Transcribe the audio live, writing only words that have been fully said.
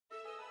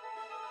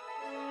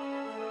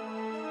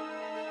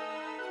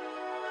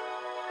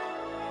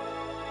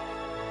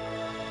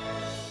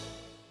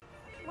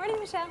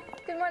Michelle.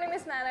 Good morning,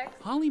 Miss Maddox.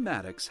 Holly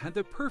Maddox had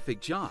the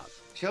perfect job.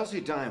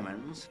 Chelsea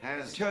Diamonds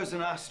has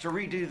chosen us to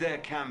redo their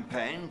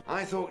campaign.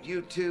 I thought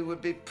you two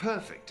would be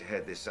perfect to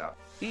head this up.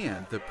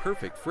 And the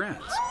perfect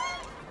friends.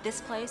 This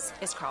place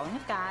is crawling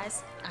with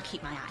guys. I'll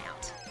keep my eye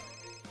out.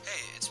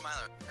 Hey, it's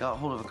Milo. Got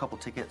hold of a couple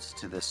tickets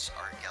to this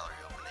art gallery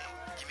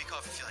opening. Give me a call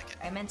if you feel like it.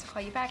 I meant to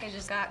call you back. I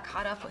just got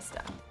caught up with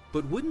stuff.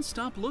 But wouldn't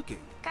stop looking.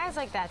 Guys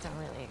like that don't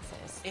really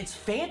exist. It's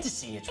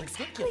fantasy. It's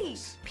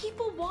ridiculous.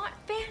 People want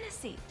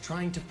fantasy.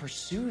 Trying to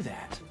pursue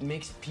that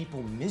makes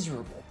people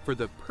miserable. For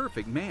the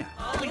perfect man.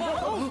 Guys like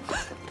that don't really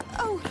exist.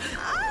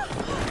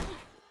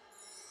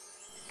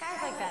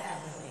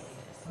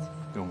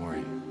 Don't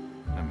worry,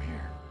 I'm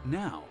here.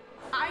 Now,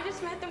 I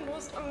just met the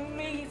most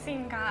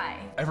amazing guy.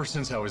 Ever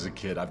since I was a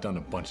kid, I've done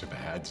a bunch of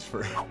ads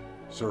for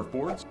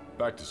surfboards,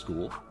 back to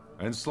school,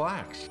 and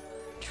slacks.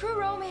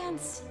 True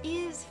romance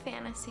is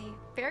fantasy.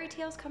 Fairy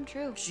tales come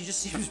true. She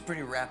just seems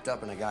pretty wrapped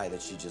up in a guy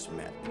that she just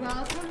met.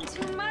 Welcome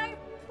to my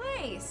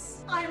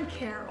place. I'm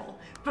Carol,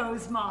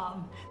 Bo's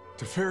mom,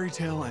 To fairy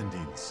tale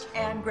endings.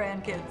 and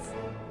grandkids.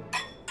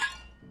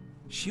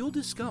 she'll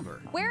discover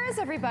Where is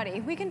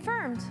everybody? We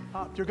confirmed.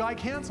 Your guy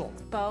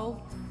canceled.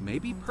 Bo,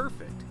 maybe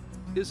perfect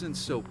isn't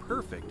so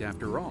perfect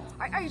after all.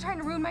 are you trying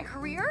to ruin my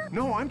career?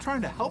 No, I'm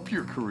trying to help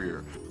your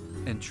career.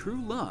 And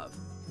true love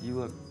You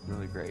look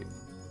really great.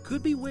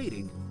 could be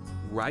waiting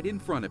right in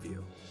front of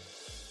you.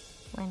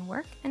 When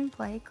work and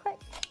play click.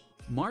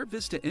 Mar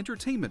Vista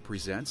Entertainment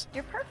presents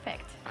You're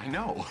perfect. I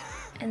know.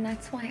 And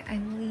that's why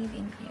I'm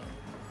leaving you.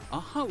 a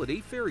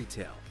holiday fairy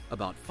tale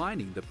about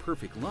finding the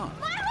perfect love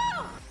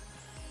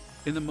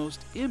in the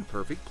most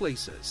imperfect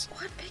places.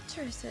 What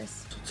picture is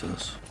this? What's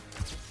this?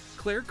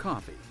 Claire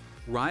Coffey,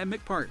 Ryan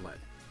McPartland,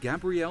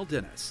 Gabrielle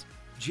Dennis,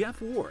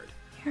 Jeff Ward,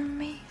 You're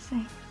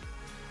amazing.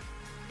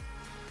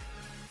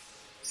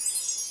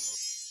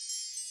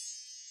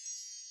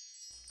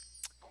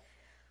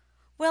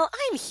 Well,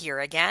 I'm here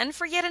again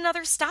for yet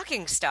another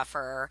stocking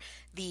stuffer.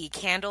 The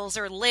candles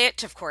are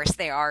lit. Of course,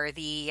 they are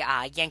the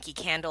Yankee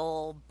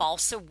Candle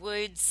balsa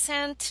wood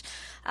scent.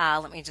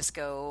 Let me just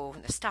go.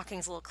 The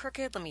stocking's a little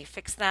crooked. Let me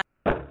fix that.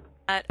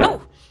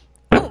 Oh,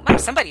 my,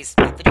 somebody's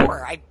at the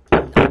door. I'm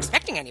not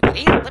expecting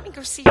anybody. Let me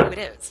go see who it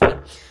is.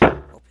 Let me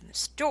open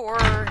this door.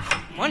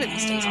 One of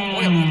these days I'll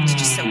oil it. It's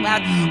just so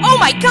loud. Oh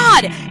my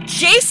God!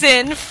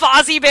 Jason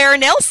Fozzie Bear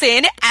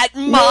Nelson at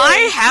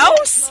my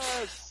house?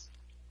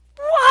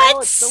 What? Oh,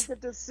 it's so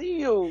good to see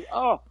you.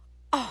 Oh,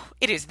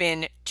 it has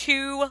been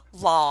too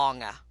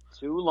long.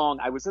 too long.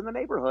 I was in the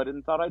neighborhood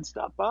and thought I'd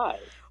stop by.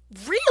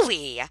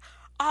 Really? Yeah.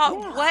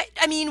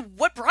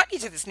 What brought you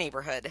to this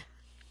neighborhood?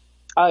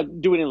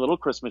 Doing a little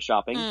Christmas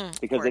shopping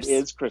because course. it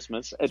is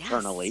Christmas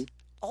eternally. Yes,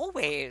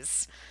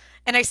 always.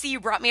 And I see you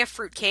brought me a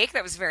fruitcake.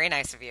 That was very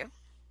nice of you.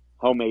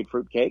 Homemade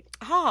fruitcake.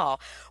 Oh,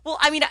 well,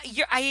 I mean,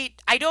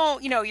 I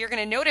don't, you're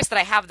going to notice that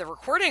I have the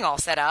recording all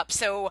set up.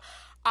 So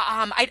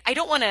I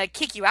don't want to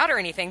kick you out or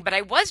anything, but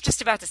I was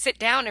just about to sit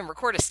down and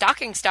record a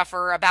stocking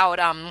stuffer about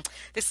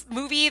this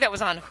movie that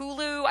was on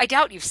Hulu. I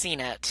doubt you've seen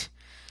it.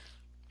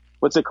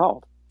 What's it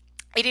called?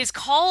 It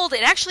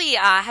actually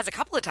has a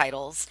couple of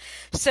titles.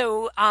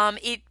 So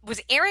it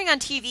was airing on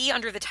TV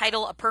under the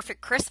title A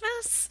Perfect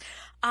Christmas.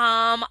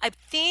 I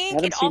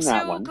think it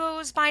also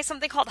goes by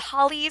something called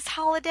Holly's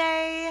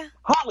Holiday.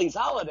 Holly's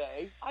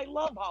Holiday? I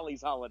love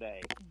Holly's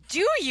Holiday.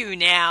 Do you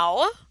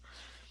now?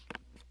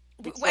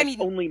 It's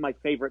only my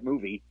favorite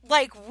movie.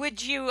 Like,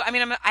 would you,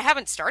 I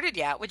haven't started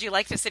yet. Would you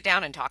like to sit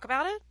down and talk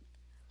about it?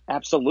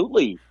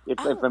 Absolutely, if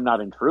I'm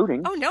not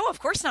intruding. Oh, no, of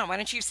course not. Why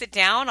don't you sit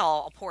down?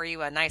 I'll pour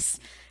you a nice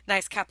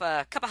cup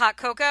of hot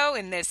cocoa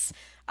in this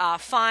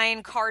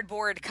fine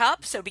cardboard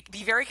cup. So be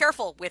very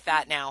careful with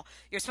that now.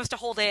 You're supposed to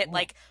hold it,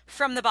 like,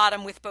 from the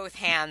bottom with both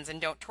hands and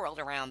don't twirl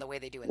it around the way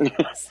they do in the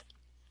movies.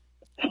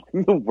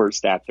 I'm the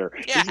worst actor.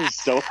 Yeah. This is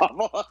so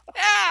awful.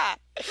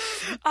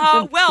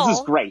 Yeah. Well, this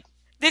is great.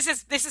 This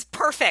is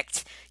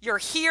perfect. You're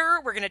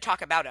here. We're going to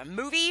talk about a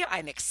movie.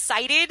 I'm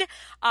excited.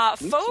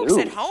 Folks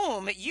at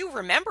home, you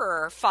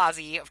remember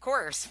Fozzie, of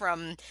course,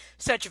 from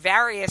such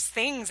various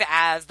things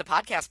as the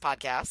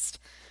podcast.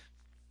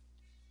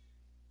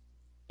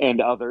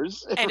 And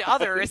others. And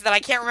others that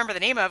I can't remember the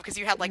name of because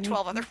you had like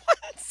 12 other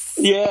ones.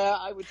 Yeah,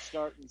 I would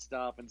start and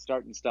stop.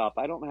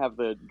 I don't have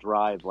the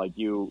drive like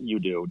you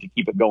do to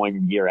keep it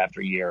going year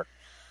after year.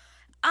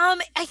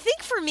 I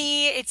think for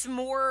me, it's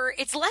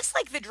less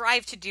like the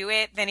drive to do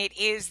it than it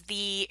is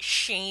the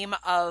shame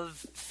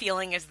of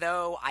feeling as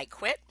though I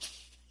quit.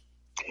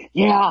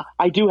 Yeah,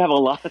 I do have a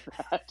lot of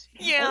that.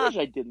 Yeah. I wish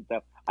I didn't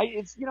though.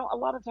 It's a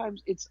lot of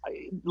times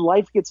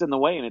life gets in the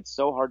way and it's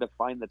so hard to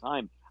find the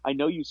time. I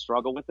know you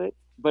struggle with it,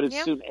 but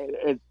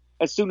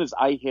as soon as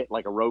I hit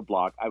like a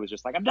roadblock, I was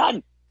just like, I'm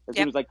done. As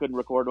soon as I couldn't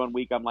record 1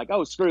 week, I'm like,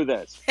 oh, screw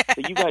this.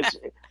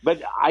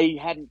 But I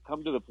hadn't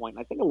come to the point.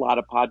 And I think a lot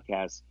of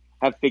podcasts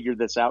have figured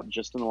this out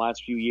just in the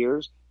last few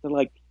years. They're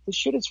like, this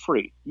shit is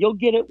free. You'll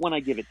get it when I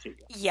give it to you.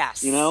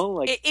 Yes.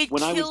 It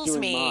when kills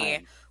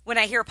me when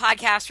I hear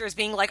podcasters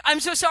being like,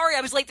 I'm so sorry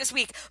I was late this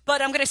week,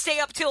 but I'm going to stay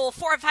up till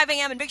 4 or 5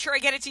 a.m. and make sure I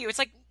get it to you. It's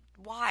like,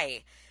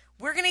 why?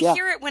 We're going to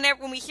hear it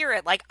when we hear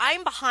it. Like,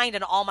 I'm behind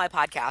on all my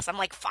podcasts. I'm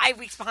like 5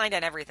 weeks behind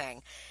on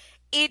everything.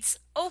 It's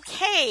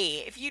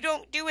okay if you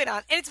don't do it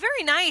on, and it's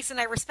very nice, and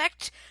I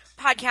respect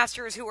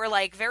podcasters who are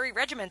like very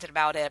regimented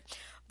about it,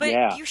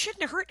 but you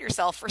shouldn't hurt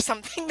yourself for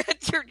something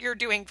that you're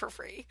doing for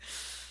free.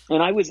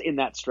 And I was in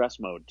that stress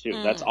mode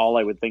too. That's all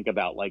I would think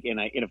about. Like, and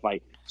if I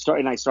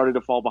started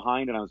to fall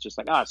behind, and I was just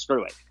like,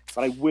 screw it.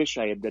 But I wish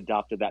I had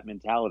adopted that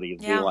mentality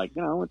of being like,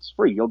 it's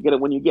free. You'll get it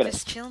when you get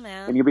Just chill,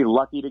 man. and you'll be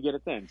lucky to get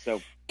it then.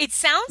 So it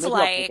sounds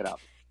like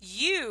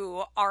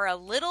you are a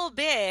little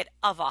bit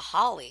of a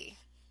Holly.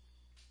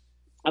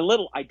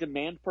 I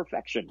demand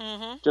perfection,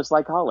 just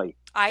like Holly.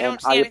 I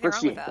don't see anything wrong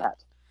appreciate with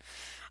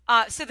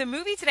that. So the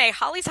movie today,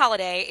 Holly's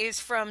Holiday, is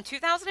from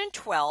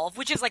 2012,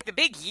 which is like the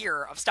big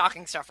year of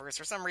stocking stuffers.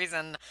 For some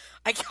reason,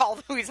 all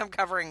the movies I'm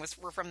covering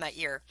were from that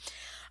year.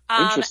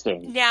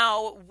 Interesting.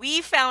 Now,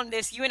 we found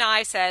this. You and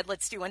I said,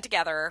 let's do one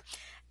together.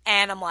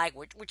 And I'm like,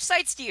 which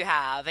sites do you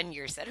have? And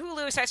you said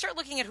Hulu. So I start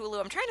looking at Hulu.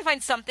 I'm trying to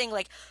find something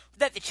like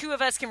that the two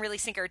of us can really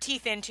sink our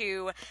teeth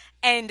into.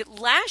 And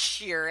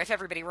last year, if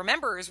everybody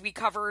remembers, we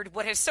covered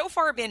what has so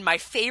far been my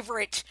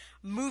favorite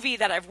movie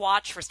that I've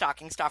watched for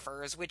stocking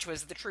stuffers, which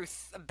was The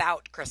Truth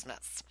About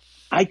Christmas.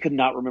 I could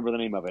not remember the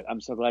name of it.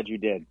 I'm so glad you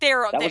did.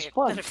 That was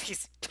fun. None of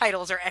these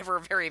titles are ever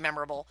very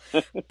memorable.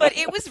 But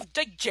it was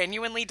like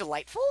genuinely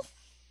delightful.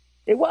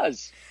 It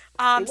was.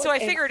 So I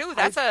figured,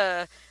 that's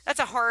a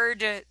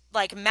hard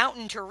like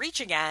mountain to reach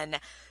again.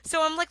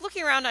 So I'm like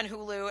looking around on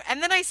Hulu,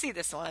 and then I see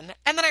this one,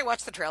 and then I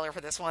watch the trailer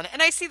for this one,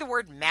 and I see the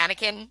word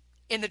mannequin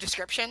in the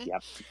description.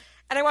 Yep.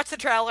 And I watch the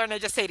trailer, and I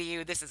just say to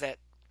you, this is it.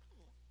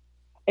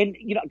 And,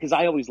 because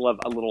I always love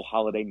a little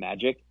holiday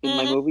magic in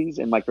my movies,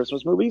 in my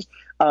Christmas movies.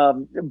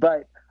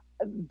 But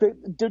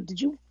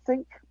did you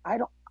think,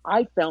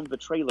 I found the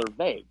trailer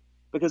vague,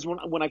 because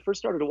when I first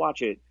started to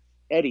watch it,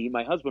 Eddie,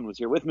 my husband, was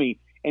here with me,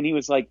 and he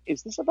was like,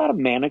 is this about a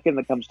mannequin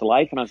that comes to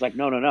life? And I was like,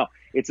 no.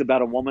 It's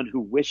about a woman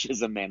who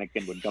wishes a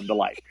mannequin would come to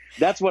life.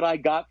 That's what I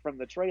got from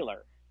the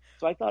trailer.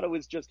 So I thought it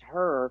was just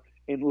her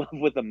in love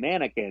with a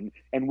mannequin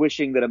and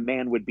wishing that a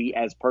man would be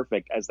as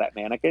perfect as that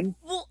mannequin.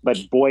 Well,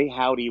 but boy,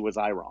 howdy, was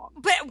I wrong.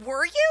 But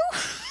were you?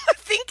 I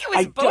think it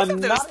was both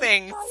of those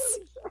things.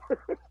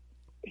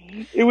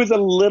 It was a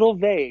little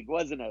vague,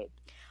 wasn't it?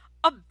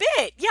 A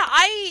bit, yeah.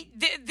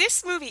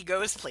 This movie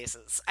goes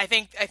places. I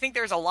think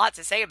there's a lot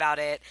to say about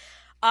it.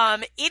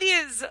 It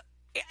is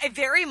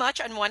very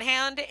much, on one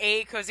hand,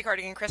 a Cozy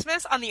Cardigan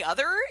Christmas. On the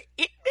other,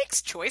 it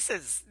makes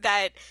choices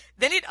that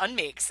then it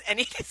unmakes, and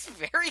it is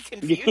very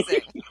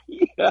confusing.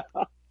 Yeah.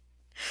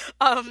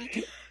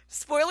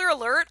 Spoiler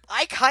alert,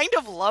 I kind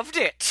of loved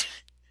it.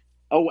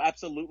 Oh,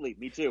 absolutely.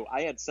 Me too.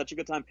 I had such a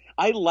good time.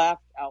 I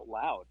laughed out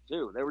loud,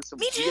 too. There were some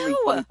really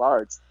fun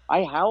parts.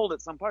 I howled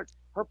at some parts.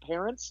 Her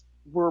parents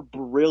were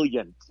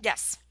brilliant.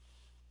 Yes.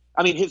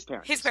 I mean, his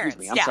parents. Excuse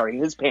me. I'm sorry,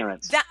 his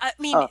parents.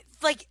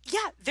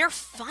 They're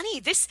funny.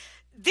 This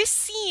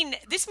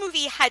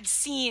movie had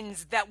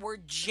scenes that were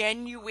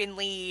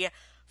genuinely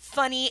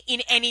funny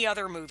in any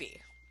other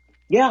movie.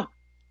 Yeah,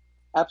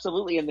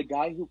 absolutely. And the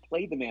guy who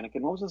played the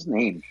mannequin, what was his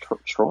name?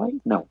 Troy?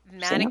 No.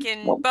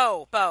 Mannequin.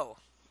 Bo,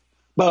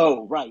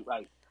 right.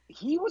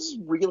 He was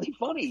really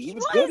funny. He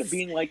was good at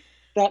being like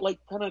that, like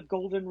kind of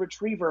golden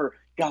retriever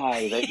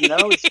guy that,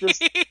 it's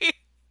just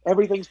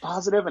everything's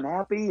positive and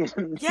happy.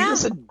 And he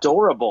was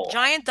adorable.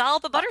 Giant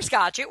dollop of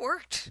butterscotch. It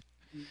worked.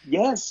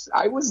 Yes.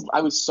 I was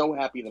so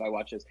happy that I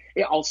watched this.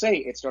 I'll say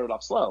it started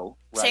off slow,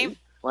 right? Same.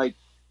 Like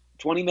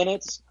 20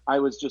 minutes, I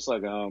was just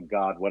like, oh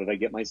God, what did I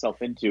get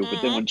myself into?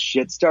 But then when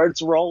shit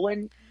starts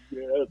rolling,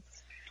 yes,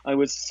 I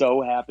was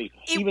so happy.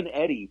 Even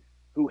Eddie,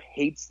 who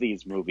hates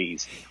these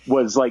movies,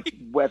 was like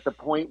at the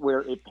point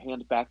where it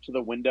panned back to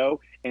the window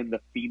and the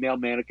female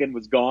mannequin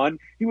was gone.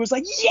 He was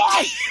like,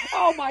 yes!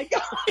 Oh my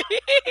God!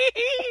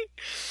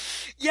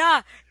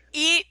 Yeah,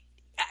 it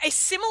is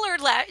similar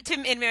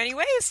in many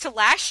ways to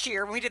last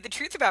year when we did The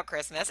Truth About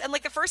Christmas. And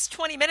like the first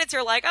 20 minutes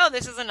are like, oh,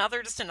 this is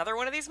just another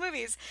one of these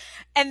movies.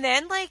 And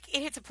then like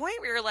it hits a point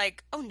where you're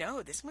like, oh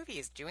no, this movie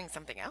is doing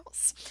something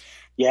else.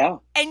 Yeah.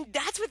 And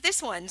that's with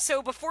this one.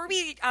 So before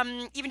we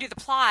even do the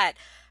plot,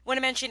 I want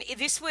to mention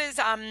this was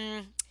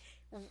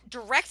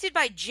directed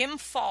by Jim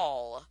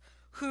Fall,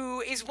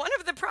 who is one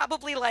of the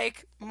probably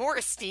like more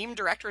esteemed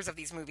directors of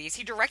these movies.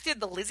 He directed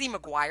the Lizzie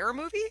McGuire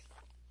movie.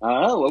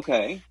 Oh,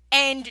 okay.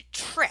 And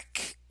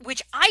Trick,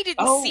 which I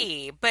didn't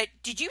see, but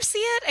did you see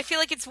it? I feel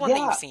like it's one that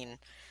you've seen.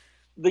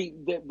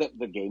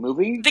 The gay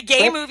movie? The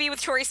gay movie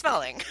with Tori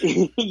Spelling.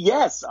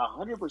 Yes,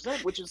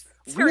 100%, which is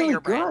really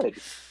good.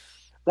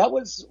 That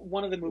was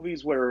one of the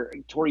movies where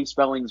Tori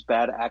Spelling's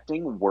bad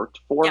acting worked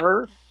for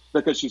her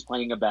because she's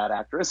playing a bad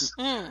actress.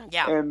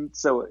 And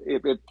so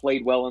it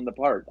played well in the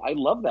part. I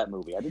love that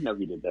movie. I didn't know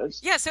he did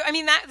this. Yeah, so I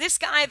mean,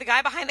 the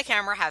guy behind the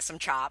camera has some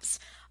chops.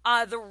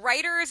 The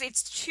writers,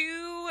 it's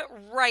two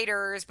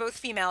writers, both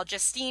female,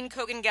 Justine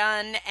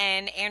Kogan-Gunn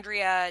and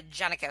Andrea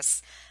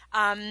Janikis.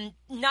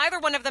 Neither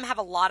one of them have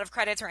a lot of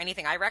credits or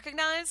anything I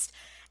recognized.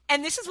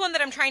 And this is one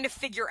that I'm trying to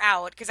figure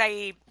out because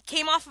I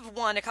came off of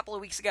one a couple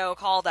of weeks ago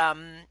called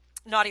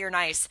Naughty or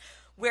Nice,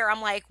 where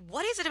I'm like,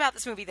 what is it about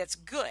this movie that's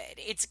good?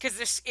 It's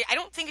because I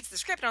don't think it's the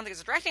script. I don't think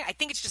it's the directing. I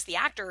think it's just the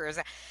actors.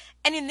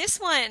 And in this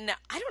one,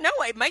 I don't know.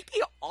 It might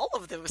be all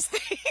of those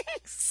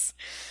things.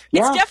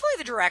 Yeah. It's definitely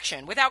the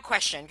direction, without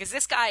question, because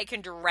this guy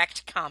can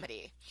direct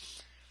comedy.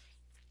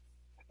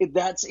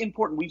 That's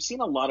important. We've seen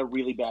a lot of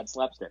really bad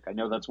slapstick. I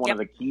know that's one of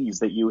the keys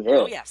that you hit.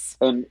 Oh, yes.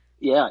 And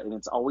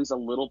it's always a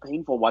little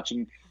painful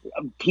watching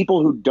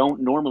people who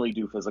don't normally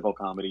do physical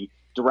comedy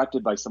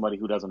directed by somebody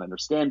who doesn't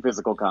understand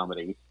physical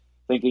comedy,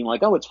 thinking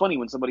like, oh, it's funny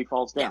when somebody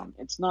falls down.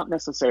 It's not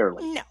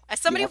necessarily. No.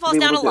 As somebody who falls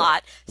down a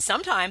lot,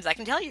 sometimes I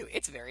can tell you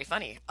it's very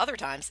funny. Other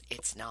times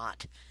it's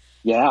not.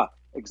 Yeah,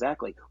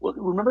 exactly. Well,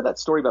 remember that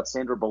story about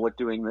Sandra Bullock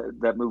doing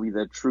that movie,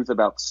 The Truth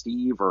About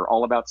Steve, or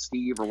All About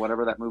Steve, or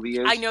whatever that movie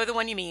is? I know the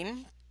one you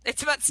mean.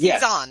 It's about Steve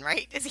Zahn,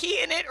 right? Is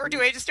he in it, or do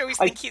I just always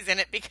think he's in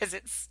it because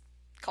it's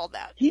called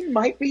that? He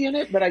might be in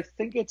it, but I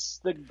think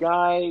it's the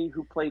guy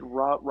who played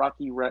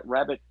Rocky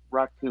Rabbit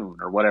Raccoon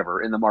or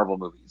whatever in the Marvel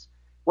movies.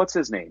 What's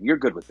his name? You're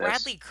good with this.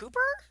 Bradley Cooper?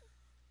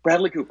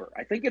 Bradley Cooper.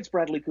 I think it's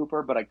Bradley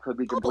Cooper, but I could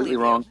be completely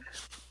wrong.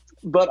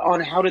 But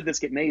on How Did This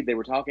Get Made, they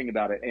were talking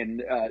about it.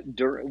 And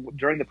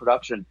during the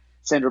production,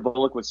 Sandra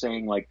Bullock was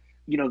saying, like,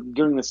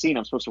 during the scene,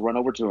 I'm supposed to run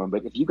over to him.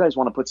 But if you guys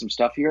want to put some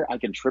stuff here, I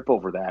can trip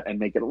over that and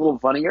make it a little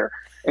funnier.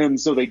 And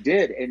so they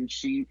did. And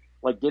she,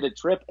 did a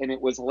trip, and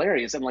it was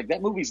hilarious. And,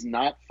 that movie's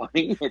not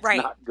funny. It's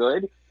not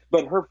good.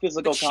 But her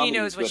physical comedy she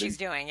knows what she's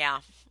doing, yeah.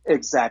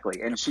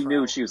 Exactly. And she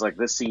knew, she was like,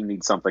 this scene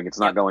needs something. It's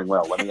not going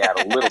well. Let me add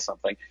a little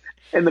something.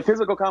 And the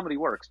physical comedy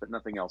works, but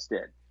nothing else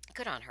did.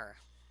 Good on her.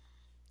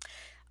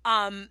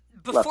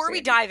 Before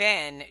we dive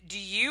in, do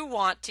you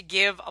want to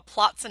give a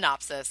plot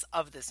synopsis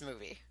of this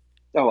movie?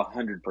 Oh,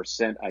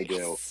 100% I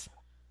do.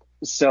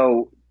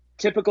 So,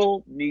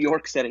 typical New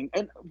York setting.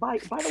 And by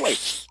the way,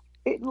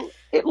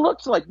 it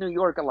looks like New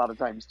York a lot of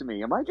times to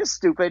me. Am I just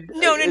stupid?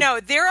 No.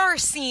 There are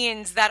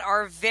scenes that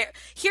are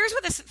here's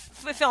what this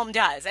film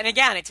does. And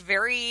again,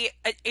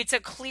 it's a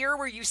clear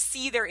where you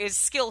see there is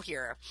skill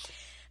here.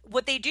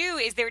 What they do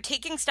is they're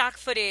taking stock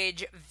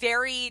footage,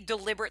 very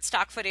deliberate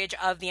stock footage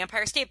of the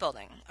Empire State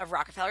Building, of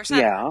Rockefeller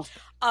Center,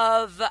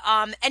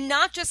 and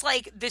not just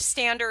like the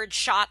standard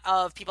shot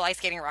of people ice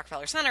skating at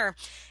Rockefeller Center.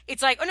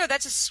 It's like, oh no,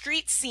 that's a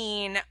street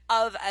scene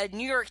of a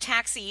New York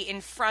taxi in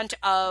front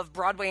of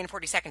Broadway and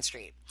 42nd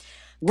Street.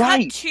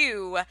 Right. Cut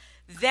to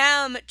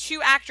them,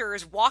 two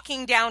actors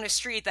walking down a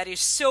street that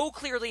is so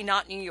clearly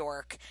not New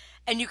York.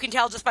 And you can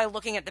tell just by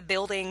looking at the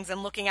buildings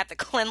and looking at the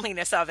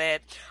cleanliness of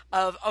it,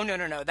 oh,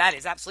 no, that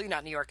is absolutely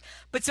not New York.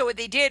 But so what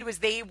they did was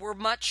they were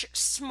much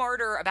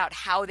smarter about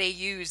how they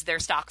used their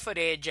stock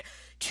footage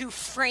to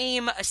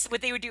frame,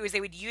 what they would do is they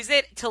would use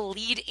it to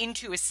lead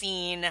into a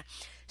scene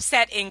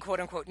set in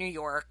quote-unquote New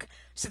York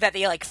so that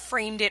they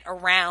framed it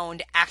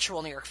around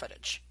actual New York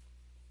footage.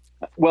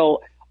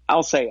 Well,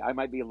 I'll say I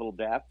might be a little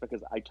daft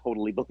because I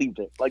totally believed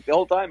it. The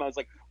whole time I was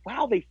like,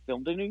 wow, they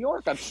filmed in New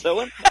York. I'm so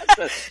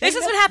impressed. This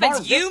is what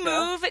happens. You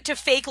move to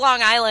fake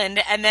Long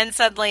Island and then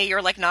suddenly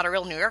you're not a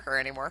real New Yorker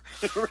anymore.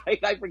 Right.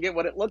 I forget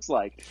what it looks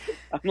like.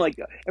 I'm like,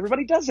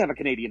 everybody does have a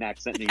Canadian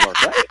accent in New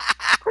York, right?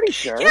 Pretty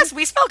sure. Yes,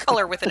 we spell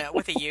color with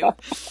a U.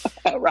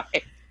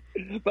 Right.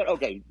 But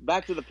okay,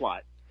 back to the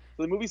plot.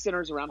 So the movie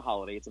centers around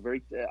Holly. It's a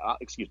very,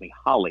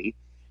 Holly.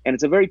 And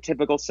it's a very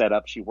typical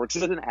setup. She works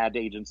at an ad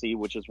agency,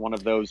 which is one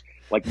of those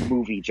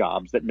movie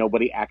jobs that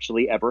nobody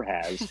actually ever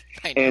has.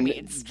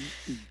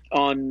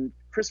 On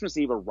Christmas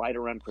Eve, or right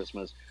around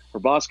Christmas, her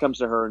boss comes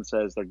to her and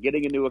says they're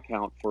getting a new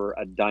account for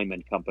a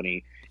diamond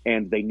company,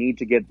 and they need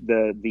to get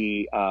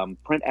the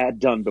print ad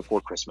done before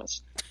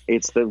Christmas.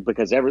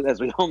 Because as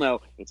we all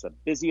know, it's the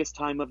busiest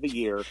time of the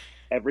year.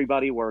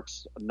 Everybody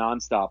works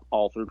nonstop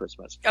all through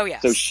Christmas. Oh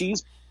yes. So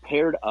she's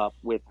paired up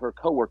with her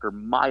coworker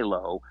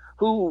Milo,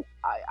 who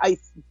I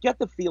get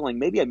the feeling,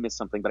 maybe I missed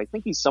something, but I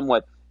think he's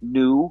somewhat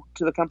new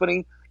to the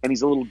company, and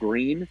he's a little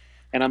green,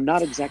 and I'm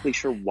not exactly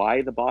sure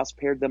why the boss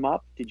paired them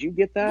up. Did you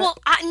get that? Well,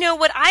 no,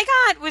 what I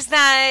got was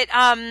that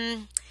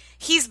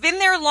he's been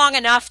there long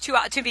enough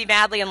to be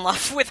madly in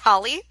love with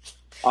Holly.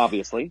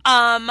 Obviously.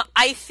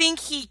 I think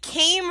he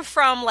came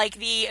from,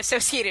 the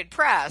Associated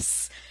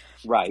Press.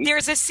 Right.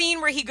 There's a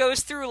scene where he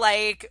goes through,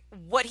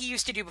 what he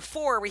used to do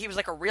before, where he was,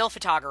 a real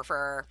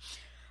photographer.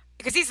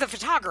 Because he's the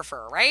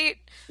photographer, right?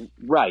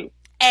 Right.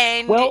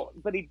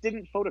 But he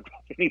didn't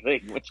photograph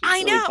anything, which is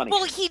really funny.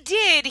 Well, he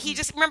did. He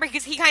just, remember,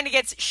 because he kind of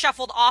gets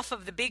shuffled off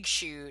of the big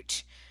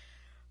shoot.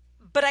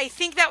 But I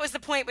think that was the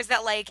point, was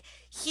that,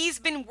 he's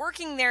been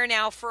working there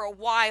now for a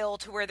while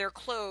to where they're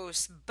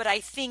close, but I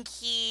think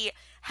he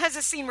has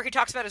a scene where he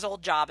talks about his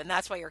old job, and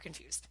that's why you're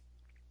confused.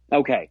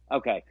 Okay.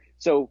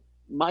 So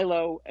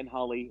Milo and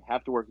Holly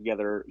have to work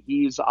together.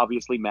 He's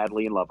obviously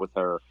madly in love with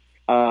her.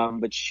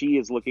 But she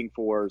is looking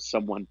for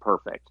someone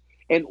perfect,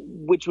 and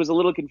which was a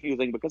little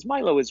confusing because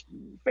Milo is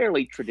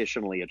fairly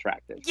traditionally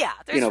attractive. Yeah,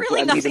 there's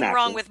really nothing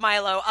wrong with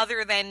Milo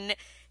other than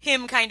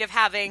him kind of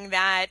having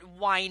that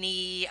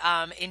whiny,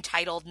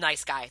 entitled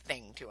nice guy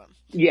thing to him.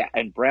 Yeah,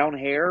 and brown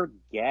hair,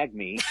 gag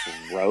me,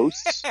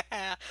 gross.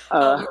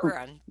 We're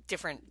on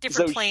different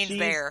planes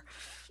there.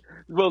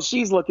 Well,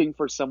 she's looking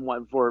for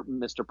someone for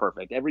Mr.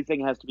 Perfect.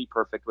 Everything has to be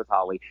perfect with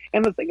Holly.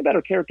 And the thing about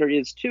her character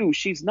is, too,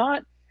 she's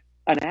not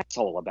an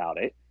asshole about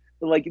it.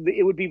 Like,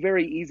 it would be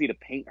very easy to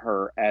paint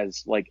her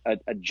as, like,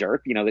 a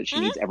jerk, you know, that she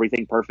needs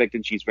everything perfect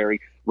and she's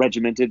very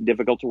regimented and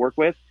difficult to work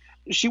with.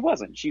 She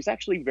wasn't. She's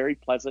actually very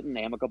pleasant and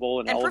amicable,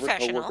 and all of her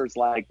coworkers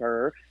like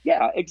her.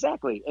 Yeah,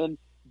 exactly.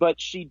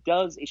 But she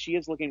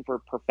is looking for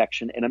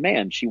perfection in a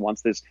man. She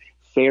wants this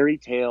fairy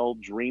tale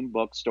dream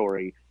book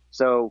story.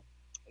 So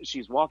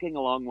she's walking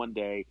along one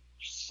day,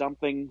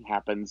 something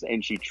happens,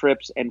 and she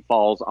trips and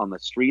falls on the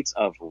streets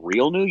of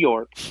real New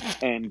York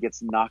and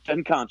gets knocked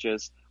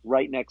unconscious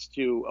right next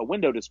to a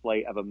window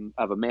display of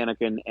a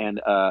mannequin and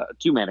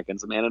two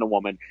mannequins, a man and a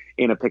woman,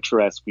 in a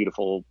picturesque,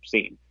 beautiful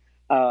scene.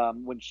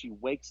 When she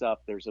wakes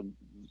up, there's an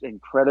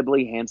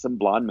incredibly handsome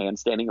blonde man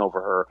standing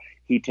over her.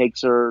 He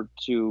takes her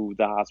to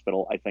the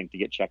hospital, I think, to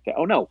get checked out.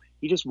 Oh, no,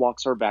 he just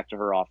walks her back to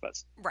her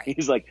office. Right.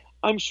 He's like,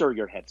 I'm sure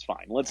your head's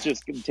fine. Let's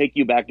just take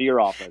you back to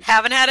your office.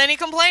 Haven't had any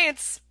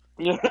complaints.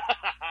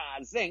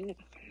 Zing.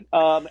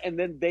 And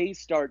then they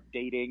start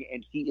dating,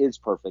 and he is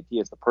perfect. He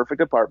has the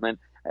perfect apartment.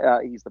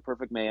 He's the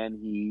perfect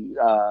man.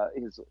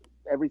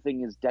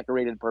 Everything is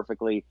decorated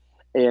perfectly.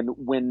 And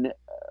when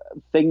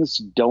things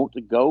don't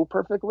go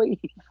perfectly,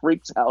 he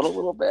freaks out a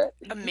little bit.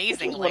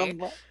 Amazingly.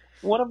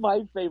 One of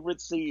my favorite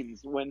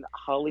scenes, when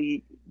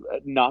Holly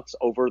knocks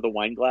over the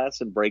wine glass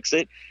and breaks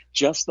it,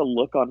 just the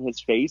look on his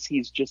face,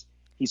 he's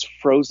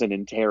frozen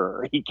in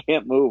terror. He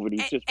can't move, and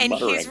he's just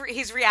muttering. And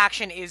his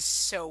reaction is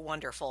so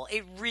wonderful.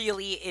 It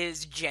really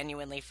is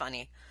genuinely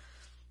funny.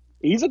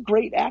 He's a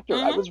great actor.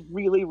 I was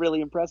really,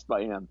 really impressed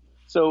by him.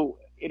 So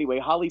anyway,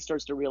 Holly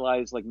starts to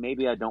realize, like,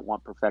 maybe I don't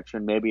want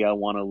perfection. Maybe I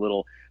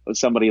want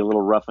somebody a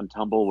little rough and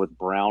tumble with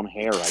brown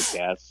hair, I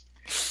guess.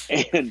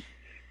 And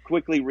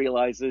quickly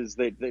realizes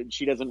that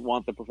she doesn't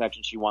want the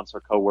perfection. She wants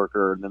her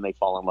coworker, and then they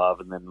fall in love,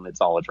 and then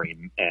it's all a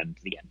dream, and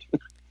the end.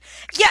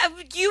 Yeah,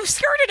 you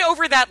skirted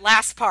over that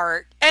last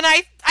part, and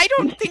I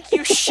don't think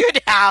you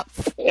should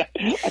have. Yeah,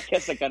 I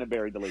guess I kind of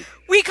buried the lead.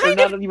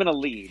 Not even a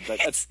lead, but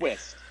a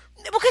twist.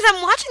 Because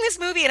I'm watching this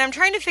movie and I'm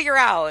trying to figure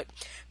out,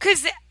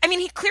 because, I mean,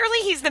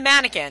 he's the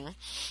mannequin,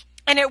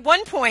 and at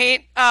one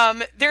point,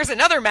 there's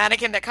another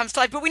mannequin that comes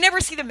to life, but we never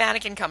see the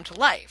mannequin come to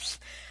life.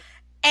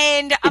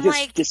 And I'm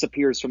like,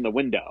 disappears from the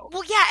window.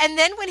 Well, yeah, and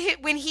then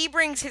when he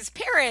brings his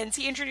parents,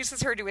 he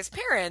introduces her to his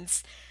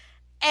parents,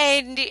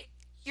 and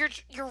you're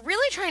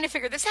really trying to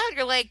figure this out.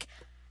 You're like,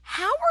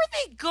 how are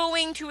they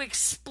going to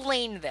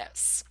explain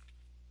this?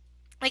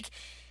 Like,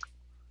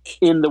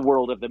 in the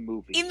world of the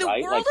movie, in the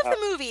world of the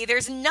movie,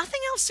 there's nothing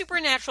else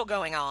supernatural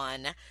going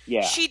on.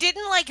 Yeah. She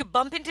didn't, like,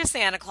 bump into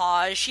Santa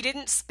Claus. She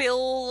didn't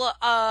spill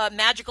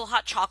magical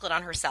hot chocolate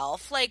on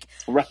herself. Like,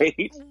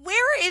 right.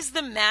 Where is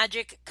the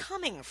magic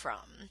coming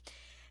from?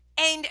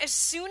 And as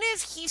soon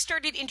as he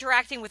started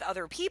interacting with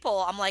other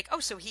people, I'm like,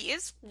 oh, so he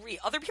is real.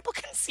 Other people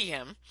can see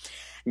him.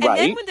 And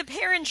then when the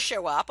parents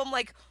show up, I'm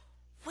like,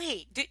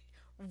 wait,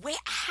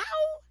 how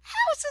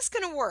is this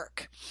going to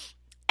work?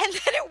 And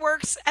then it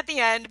works at the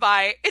end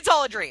by, it's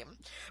all a dream.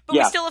 But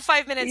we still have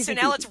 5 minutes, so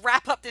now let's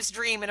wrap up this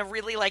dream in a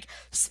really, like,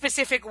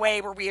 specific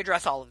way where we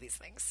address all of these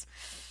things.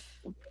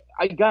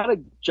 I gotta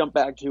jump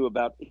back to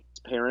about his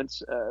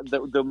parents.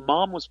 The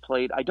mom was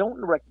played, I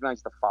don't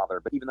recognize the father,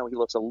 but even though he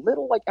looks a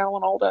little like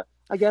Alan Alda,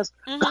 I guess.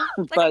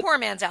 Mm-hmm. Like a poor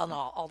man's Alan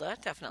Alda,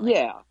 definitely.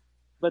 Yeah.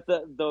 But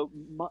the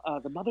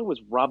mother was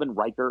Robin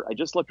Riker. I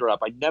just looked her up.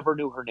 I never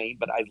knew her name,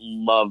 but I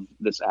love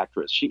this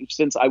actress.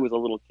 Since I was a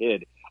little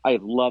kid, I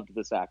have loved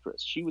this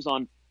actress. She was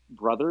on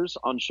Brothers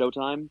on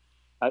Showtime.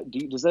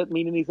 Does that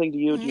mean anything to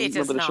you? Do you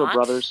remember the show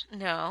Brothers?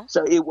 No.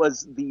 So it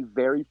was the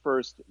very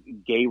first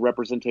gay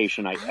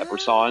representation I ever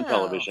saw on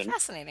television.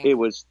 Fascinating. It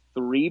was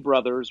 3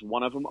 brothers.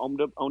 One of them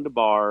owned a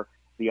bar.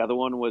 The other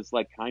one was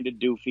like kind of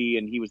doofy,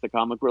 and he was the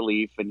comic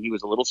relief, and he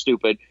was a little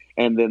stupid.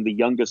 And then the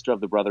youngest of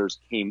the brothers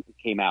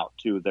came out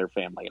to their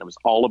family, and it was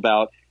all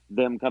about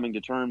them coming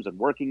to terms and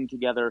working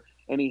together.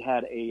 And he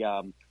had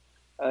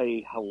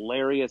a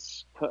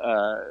hilarious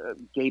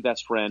gay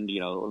best friend,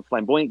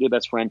 flamboyant gay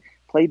best friend,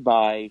 played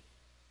by,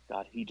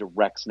 God, he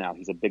directs now.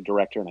 He's a big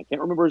director, and I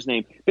can't remember his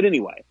name. But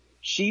anyway,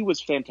 she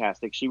was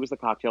fantastic. She was the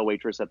cocktail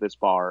waitress at this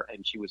bar,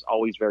 and she was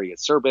always very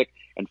acerbic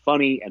and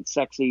funny and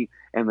sexy.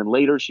 And then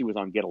later she was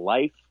on Get a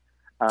Life.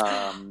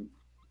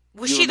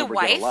 Was she the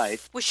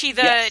wife? Was she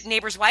the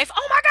neighbor's wife?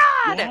 Oh,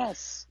 my God!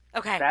 Yes.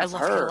 Okay, that's I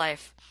love Get a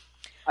Life.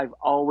 I've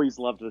always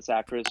loved this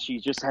actress. She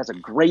just has a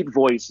great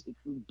voice,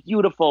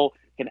 beautiful,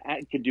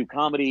 can do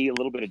comedy, a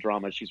little bit of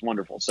drama. She's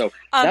wonderful. So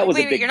that was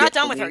a big you're not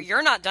done with her.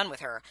 You're not done with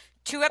her.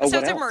 2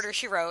 episodes of Murder,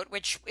 She Wrote,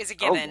 which is a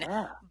given. Oh,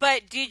 yeah.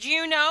 But did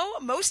you know,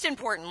 most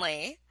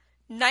importantly,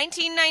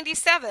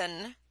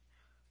 1997,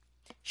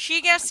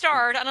 she guest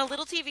starred on a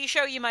little TV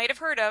show you might have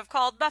heard of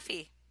called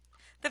Buffy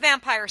the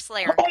Vampire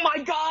Slayer. Oh,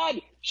 my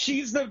God!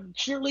 She's the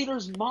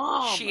cheerleader's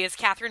mom! She is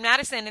Catherine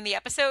Madison in the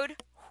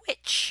episode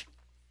Witch.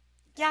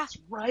 Yeah. That's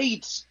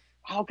right.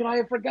 How could I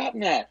have forgotten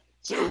that?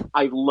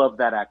 I love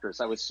that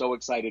actress. I was so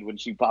excited when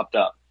she popped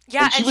up.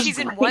 Yeah, and she's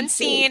in one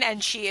scene,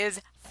 and she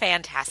is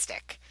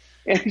fantastic.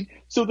 And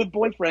so the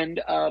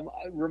boyfriend,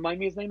 remind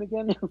me his name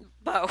again.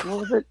 Bo. What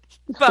was it?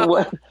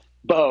 Bo.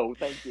 Bo.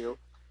 Thank you.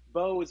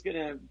 Bo is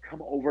gonna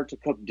come over to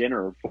cook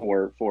dinner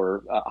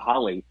for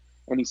Holly,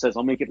 and he says,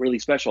 "I'll make it really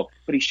special."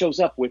 But he shows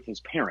up with his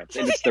parents,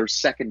 and it's their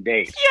second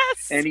date.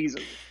 Yes. And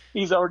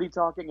he's already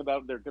talking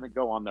about they're gonna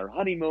go on their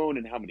honeymoon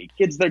and how many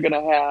kids they're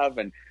gonna have,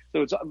 and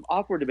so it's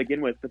awkward to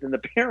begin with. But then the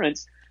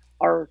parents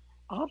are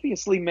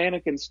obviously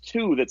mannequins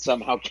too that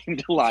somehow came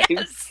to life.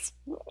 Yes.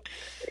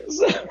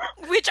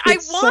 Which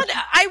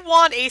I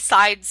want a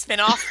side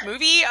spin-off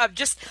movie of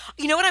just,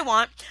 you know what I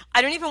want?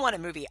 I don't even want a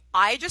movie.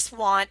 I just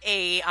want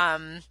a,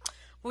 what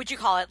would you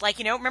call it? Like,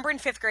 remember in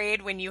 5th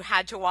grade when you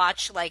had to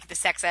watch like the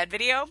sex ed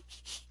video?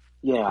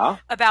 Yeah.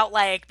 About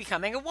like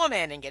becoming a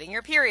woman and getting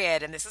your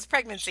period and this is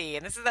pregnancy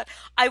and this is that.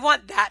 I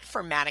want that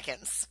for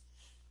mannequins.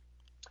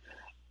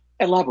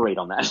 Elaborate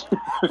on that.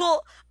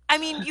 Well, I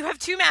mean, you have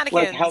two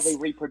mannequins. Like how they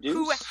reproduce?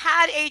 Who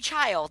had a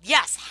child.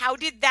 Yes. How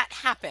did that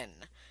happen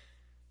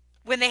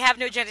when they have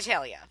no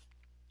genitalia?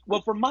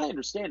 Well, from my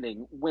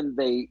understanding, when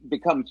they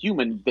become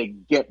human, they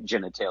get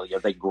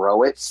genitalia. They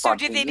grow it. So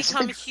did they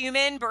become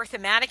human, birth a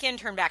mannequin,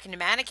 turn back into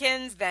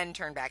mannequins, then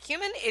turn back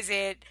human? Is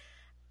it,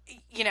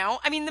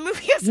 I mean, the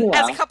movie has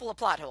a couple of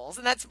plot holes,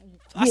 and that's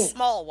a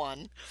small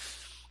one.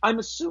 I'm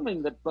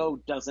assuming that Bo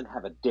doesn't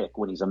have a dick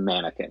when he's a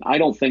mannequin. I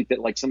don't think that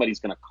like somebody's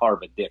going to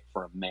carve a dick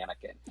for a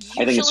mannequin.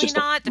 Usually I think it's just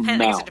not.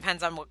 It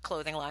depends on what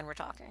clothing line we're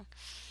talking.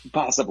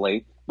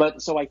 Possibly.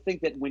 But so I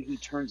think that when he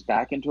turns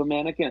back into a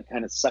mannequin, it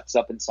kind of sucks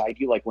up inside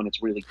you like when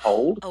it's really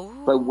cold. Oh,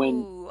 but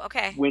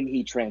when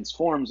he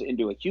transforms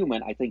into a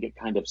human, I think it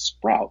kind of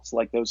sprouts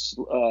like those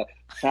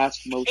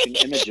fast motion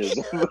images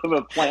of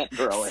a plant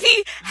growing.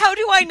 See, how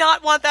do I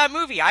not want that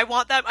movie? I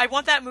want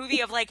that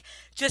movie of like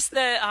just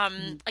the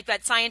like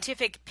that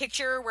scientific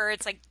picture where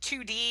it's like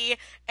 2D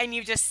and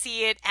you just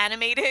see it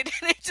animated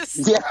and it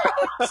just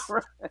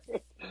right.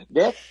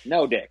 Dick?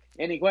 No dick.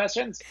 Any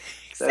questions?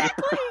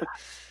 Exactly.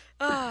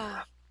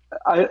 I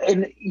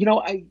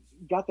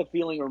got the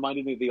feeling it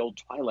reminded me of the old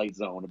Twilight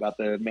Zone about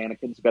the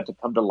mannequins who got to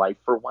come to life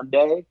for one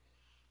day. Do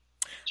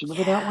you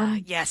remember that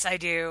one? Yes, I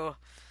do.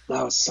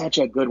 That was such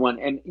a good one.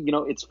 And,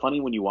 it's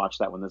funny when you watch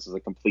that one. This is a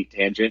complete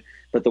tangent,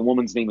 but the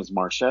woman's name is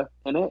Marcia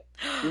in it.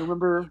 Do you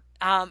remember?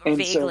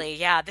 Vaguely,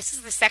 yeah. This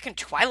is the second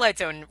Twilight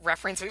Zone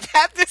reference we've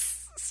had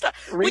this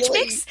stuff. Really? Which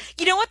makes,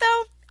 you know what,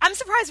 though? I'm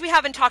surprised we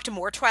haven't talked to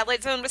more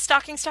Twilight Zone with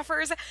stocking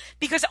stuffers,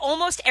 because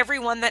almost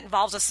everyone that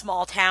involves a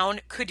small town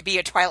could be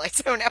a Twilight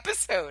Zone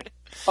episode.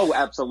 Oh,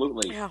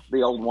 absolutely. Yeah.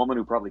 The old woman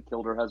who probably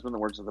killed her husband that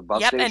works at the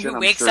bus station. And who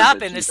wakes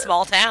up in this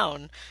small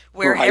town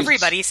where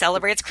everybody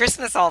celebrates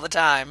Christmas all the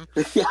time.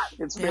 Yeah,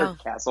 it's very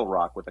Castle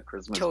Rock with a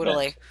Christmas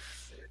Totally. event.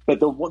 But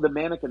the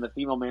mannequin, the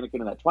female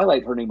mannequin in that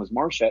Twilight, her name was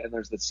Marcia, and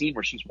there's the scene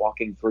where she's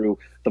walking through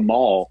the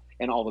mall,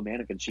 and all the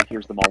mannequins, she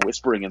hears them all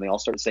whispering, and they all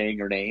start saying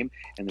her name,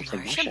 and they're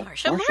saying,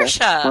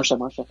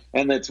 Marcia.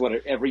 And that's what,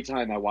 every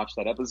time I watch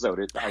that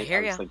episode,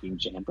 I was thinking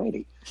Jan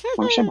Brady.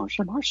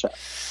 Marcia.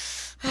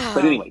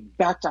 But anyway,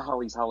 back to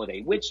Holly's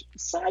Holiday, which,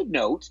 side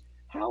note,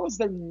 how has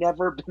there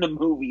never been a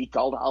movie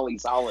called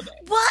Holly's Holiday?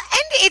 Well,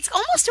 and it's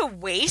almost a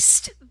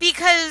waste,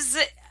 because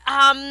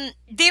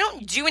they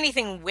don't do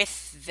anything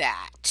with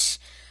that.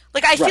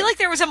 Like, I feel like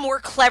there was a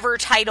more clever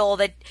title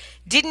that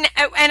didn't,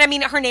 and I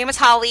mean, her name is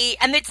Holly,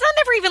 and it's not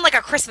never even like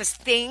a Christmas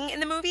thing in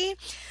the movie,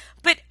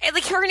 but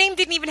like her name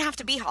didn't even have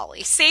to be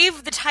Holly.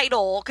 Save the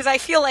title, because I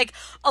feel like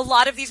a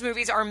lot of these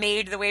movies are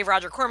made the way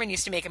Roger Corman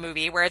used to make a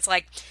movie, where it's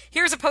like,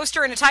 here's a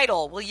poster and a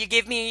title. Will you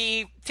give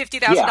me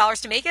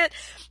 $50,000 to make it?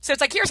 So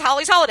it's like, here's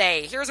Holly's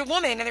Holiday. Here's a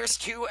woman, and there's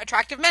two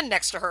attractive men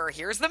next to her.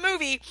 Here's the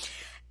movie.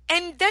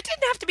 And that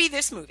didn't have to be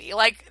this movie.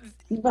 Like,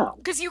 no.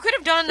 Because you could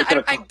have done,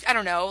 I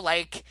don't know,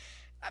 like,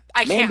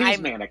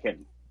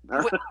 Mannequin.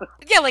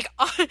 Yeah, like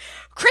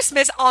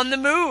Christmas on the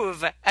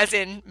Move, as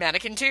in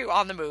Mannequin 2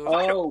 on the Move.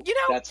 Oh,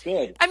 that's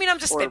good. I mean, I'm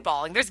just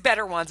spitballing. There's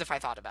better ones if I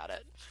thought about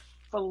it.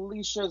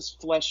 Felicia's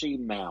fleshy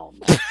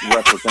mound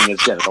representing his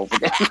genitals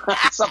again.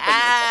 Something like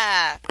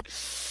that.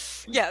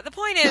 Yeah, the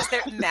point is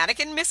that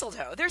Mannequin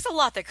Mistletoe. There's a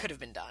lot that could have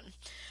been done.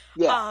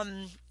 Yeah.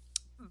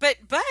 But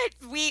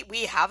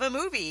we have a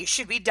movie.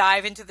 Should we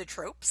dive into the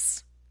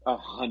tropes?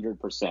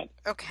 100%.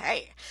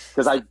 Okay.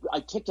 Because I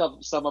ticked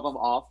up some of them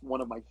off. One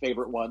of my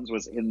favorite ones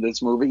was in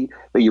this movie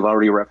that you've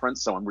already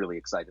referenced, so I'm really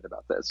excited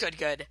about this.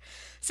 Good.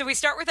 So we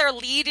start with our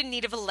lead in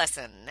need of a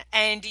lesson.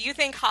 And do you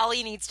think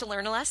Holly needs to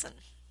learn a lesson?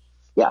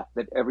 Yeah,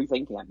 that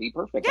everything can't be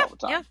perfect all the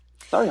time. Yeah.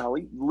 Sorry,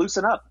 Holly.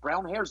 Loosen up.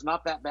 Brown hair's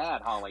not that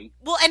bad, Holly.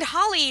 Well, and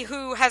Holly,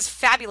 who has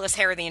fabulous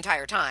hair the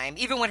entire time,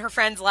 even when her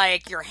friend's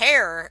like, your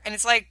hair, and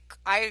it's like,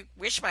 I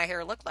wish my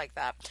hair looked like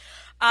that.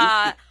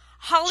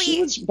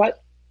 Holly...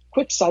 But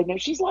quick side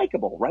note, she's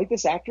likable, right?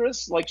 This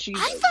actress? Like, she's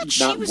I thought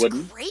not she was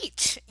wooden.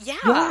 great.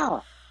 Yeah.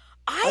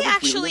 I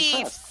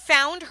actually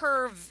found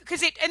her...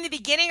 Because in the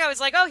beginning, I was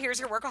like, oh, here's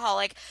your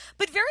workaholic.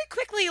 But very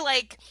quickly,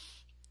 like...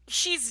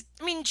 She's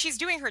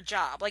doing her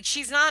job. Like,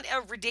 she's not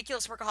a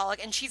ridiculous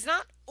workaholic, and she's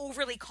not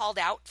overly called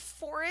out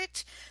for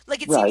it.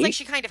 Like, it seems like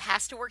she kind of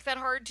has to work that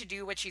hard to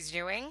do what she's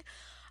doing.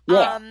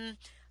 Yeah.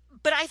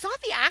 But I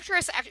thought the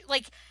actress,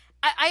 like,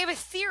 I have a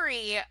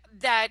theory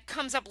that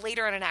comes up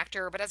later in an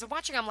actor, but as I'm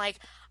watching, I'm like,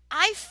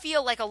 I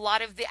feel like a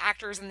lot of the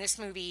actors in this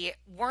movie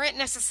weren't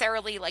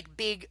necessarily like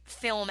big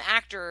film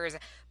actors,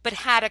 but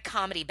had a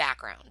comedy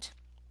background.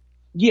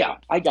 Yeah,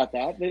 I got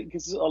that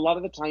because a lot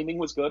of the timing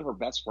was good. Her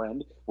best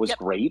friend was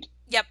great.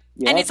 Yep.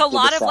 Yeah, and it's a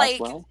lot of like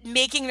well.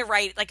 making the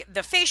right, like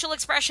the facial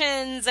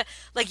expressions,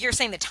 like you're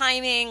saying, the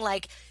timing,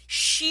 like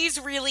she's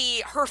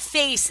really, her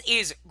face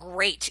is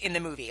great in the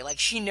movie. Like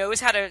she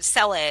knows how to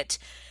sell it.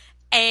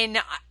 And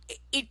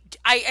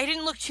I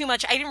didn't look too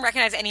much. I didn't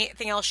recognize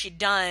anything else she'd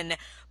done,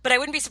 but I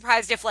wouldn't be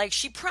surprised if like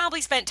she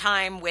probably spent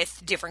time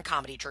with different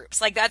comedy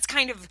troupes. Like that's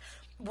kind of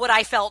what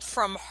I felt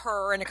from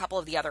her and a couple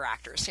of the other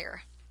actors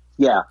here.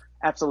 Yeah,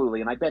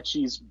 absolutely. And I bet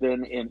she's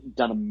done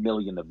a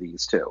million of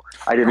these too.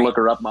 I didn't look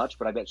her up much,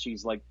 but I bet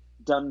she's like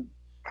done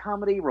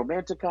comedy,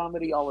 romantic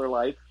comedy all her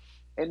life,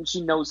 and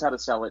she knows how to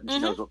sell it and she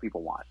knows what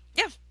people want.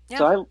 Yeah.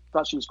 So I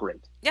thought she was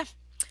great. Yeah.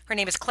 Her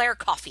name is Claire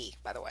Coffey,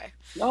 by the way.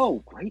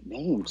 Oh, great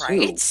name,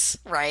 too.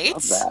 Right.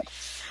 Love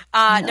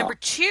that. Number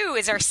 2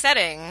 is our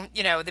setting,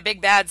 the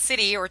big bad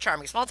city or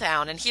charming small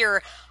town. And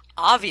here,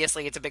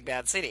 obviously, it's a big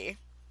bad city.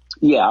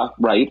 Yeah,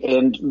 right.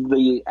 And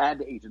the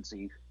ad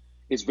agency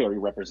is very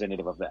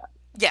representative of that.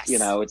 Yes.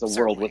 It's a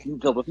world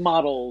filled with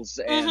models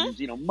and,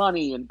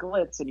 money and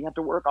glitz, and you have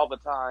to work all the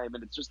time,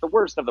 and it's just the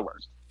worst of the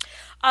worst.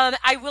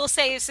 I will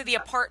say, so the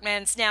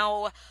apartments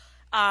now...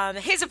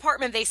 his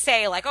apartment, they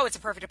say, like, oh, it's a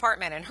perfect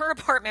apartment. And her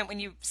apartment, when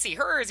you see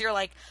hers, you're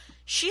like,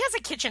 she has a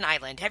kitchen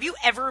island. Have you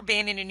ever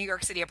been in a New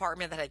York City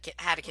apartment that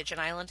had a kitchen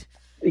island?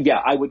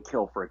 Yeah, I would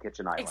kill for a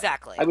kitchen island.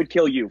 Exactly. I would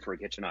kill you for a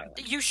kitchen island.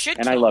 You should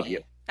and kill I love me. you.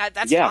 That's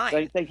fine.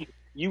 Yeah, thank you.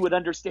 You would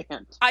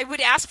understand. I would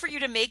ask for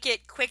you to make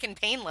it quick and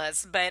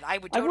painless, but I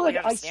would totally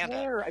understand I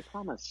swear, it. I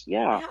promise.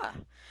 Yeah.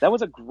 That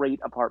was a great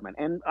apartment.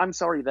 And I'm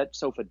sorry, that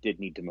sofa did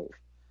need to move.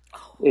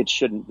 Oh. It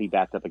shouldn't be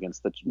backed up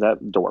against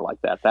that door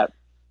like that.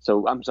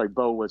 So I'm sorry,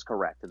 Bo was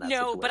correct in that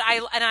situation. But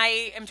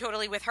I am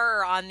totally with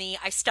her on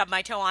I stub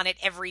my toe on it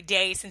every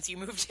day since you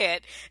moved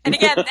it. And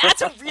again,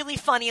 that's a really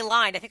funny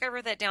line. I think I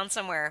wrote that down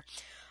somewhere.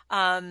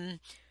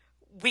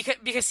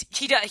 Because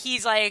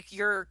he's like,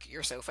 your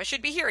sofa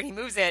should be here, and he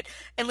moves it.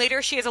 And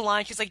later she has a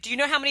line. She's like, "Do you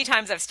know how many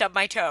times I've stubbed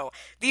my toe?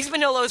 These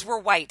Manolos were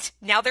white.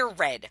 Now they're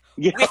red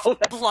with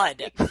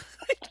blood."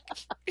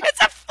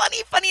 It's a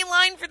funny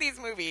line for these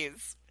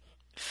movies.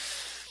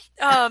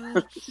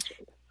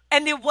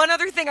 And the one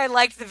other thing I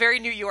liked, the very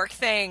New York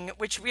thing,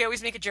 which we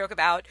always make a joke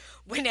about,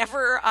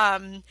 whenever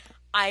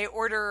I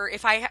order,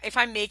 if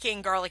I'm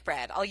making garlic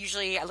bread, I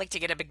like to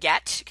get a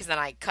baguette because then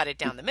I cut it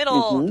down the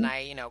middle and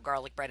I,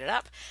 garlic bread it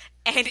up.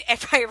 And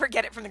if I ever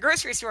get it from the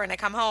grocery store and I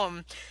come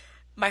home,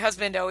 my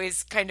husband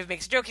always kind of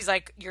makes a joke. He's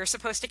like, "You're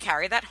supposed to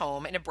carry that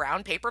home in a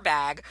brown paper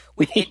bag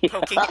with it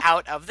poking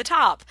out of the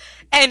top."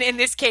 And in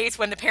this case,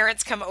 when the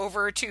parents come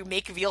over to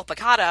make veal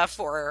piccata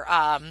for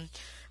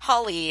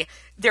Holly,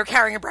 they're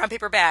carrying a brown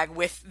paper bag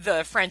with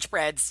the French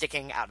bread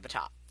sticking out of the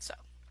top. So,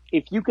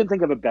 if you can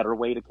think of a better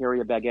way to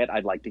carry a baguette,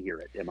 I'd like to hear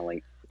it,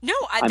 Emily. No,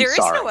 there is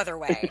no other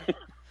way.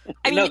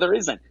 No, there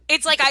isn't.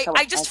 It's like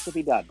I just has to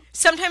be done.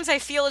 Sometimes I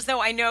feel as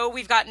though I know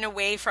we've gotten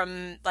away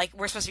from, like,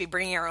 we're supposed to be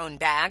bringing our own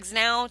bags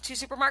now to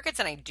supermarkets,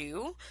 and I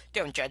do.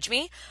 Don't judge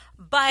me.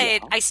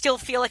 But I still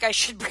feel like I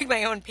should bring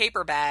my own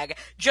paper bag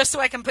just so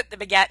I can put the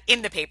baguette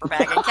in the paper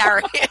bag and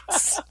carry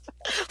it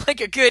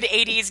like a good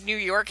 80s New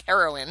York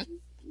heroine.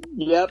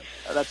 Yep,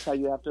 that's how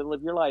you have to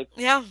live your life.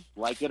 Yeah.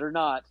 Like it or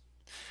not.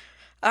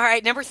 All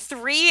right, number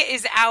 3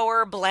 is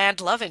our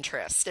bland love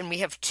interest, and we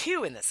have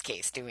 2 in this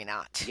case, do we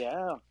not?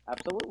 Yeah,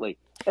 absolutely.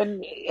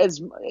 And as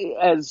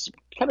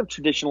kind of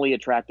traditionally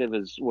attractive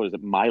as,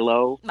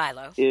 Milo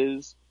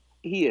is,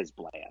 he is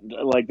bland.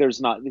 Like,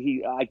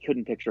 I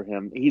couldn't picture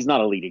him. He's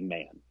not a leading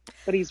man,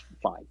 but he's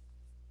fine.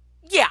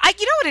 Yeah,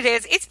 you know what it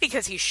is? It's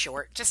because he's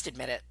short. Just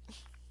admit it.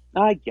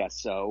 I guess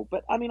so.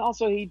 But, I mean,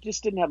 also, he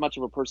just didn't have much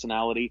of a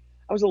personality.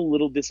 I was a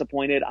little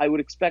disappointed. I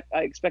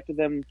expected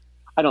him...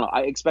 I don't know.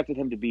 I expected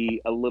him to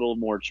be a little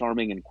more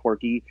charming and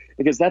quirky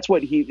because that's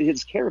what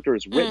his character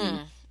is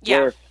written.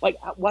 Where, like,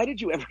 why did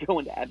you ever go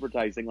into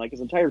advertising? Like,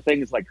 his entire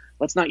thing is like,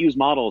 let's not use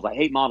models. I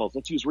hate models.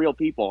 Let's use real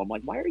people. I'm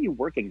like, why are you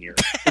working here?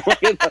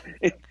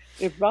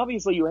 if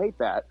obviously you hate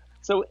that.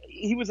 So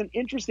he was an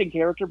interesting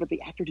character, but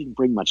the actor didn't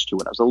bring much to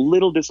it. I was a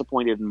little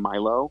disappointed in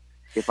Milo.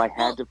 If I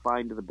had to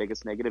find the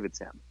biggest negative, it's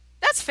him.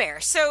 That's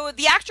fair. So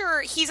the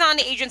actor, he's on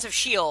Agents of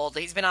S.H.I.E.L.D.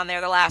 He's been on there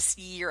the last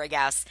year, I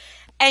guess.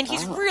 And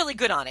he's really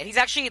good on it. He's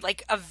actually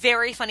like a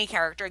very funny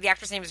character. The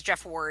actor's name is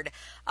Jeff Ward.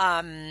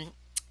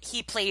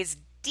 He plays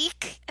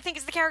Deke, I think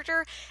is the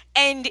character.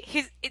 And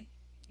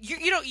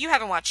you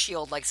haven't watched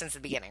S.H.I.E.L.D. like since the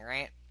beginning,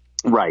 right?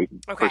 Right.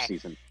 Okay. First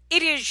season.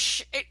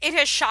 It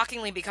has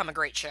shockingly become a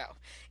great show.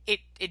 It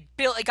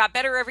got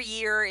better every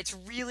year. It's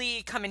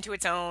really come into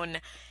its own.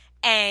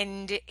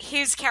 And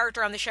his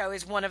character on the show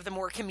is one of the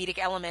more comedic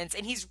elements,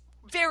 and he's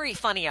very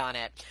funny on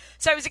it.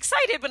 So I was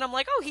excited, but I'm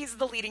like, oh, he's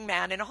the leading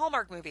man in a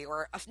Hallmark movie,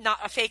 or not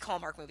a fake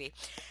Hallmark movie.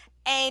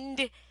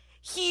 And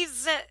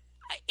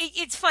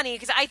it's funny,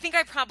 because I think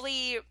I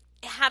probably,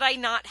 had I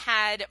not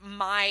had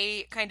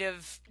my kind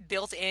of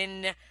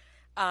built-in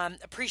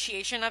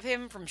appreciation of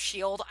him from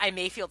S.H.I.E.L.D., I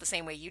may feel the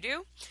same way you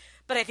do.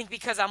 But I think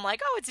because I'm like,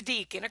 oh, it's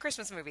Deke in a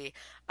Christmas movie,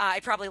 I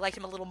probably liked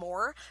him a little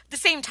more. At the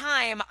same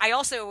time, I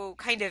also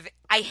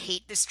I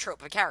hate this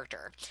trope of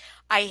character.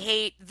 I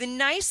hate the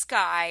nice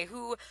guy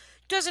who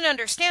doesn't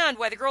understand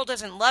why the girl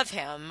doesn't love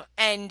him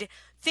and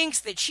thinks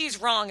that she's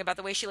wrong about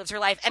the way she lives her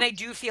life. And I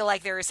do feel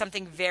like there is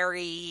something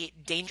very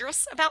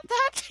dangerous about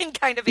that in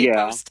kind of a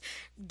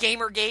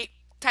post-Gamergate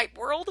type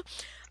world.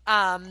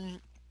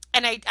 And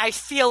I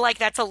feel like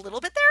that's a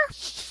little bit there.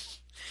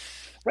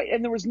 Right,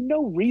 and there was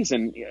no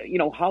reason,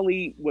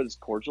 Holly was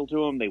cordial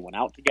to him. They went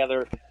out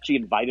together. She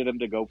invited him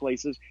to go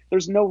places.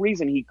 There's no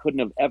reason he couldn't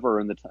have ever,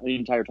 in the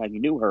entire time he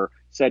knew her,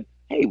 said,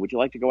 hey, would you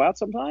like to go out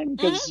sometime?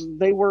 Because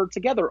they were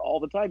together all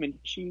the time, and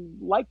she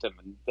liked him,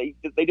 and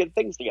they did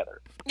things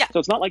together. Yeah. So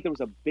it's not like there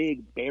was a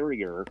big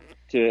barrier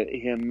to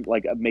him,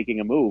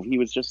 making a move. He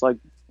was just,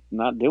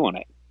 not doing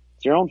it.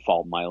 It's your own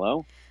fault,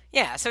 Milo.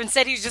 Yeah, so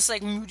instead he's just,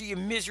 moody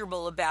and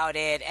miserable about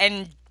it,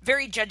 and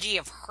very judgy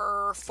of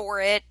her for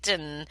it,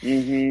 and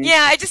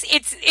yeah,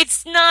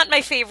 it's not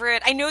my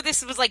favorite. I know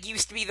this was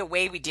used to be the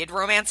way we did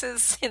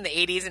romances in the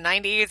 80s and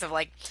 90s of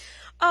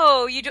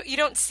oh, you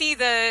don't see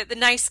the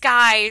nice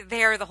guy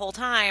there the whole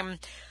time,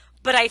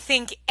 but I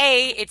think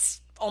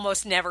it's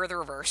almost never the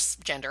reverse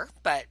gender,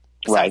 but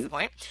besides the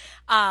point.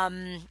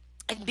 And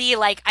B,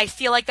 I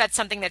feel like that's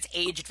something that's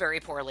aged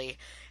very poorly,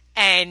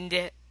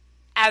 and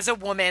as a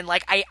woman,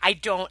 I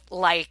don't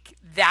like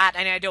that,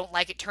 and I don't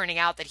like it turning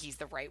out that he's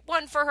the right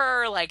one for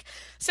her.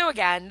 So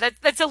again,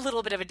 that's a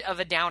little bit of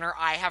a downer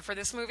I have for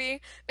this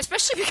movie,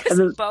 especially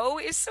because Bo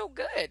is so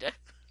good.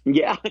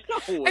 Yeah.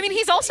 I mean,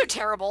 he's also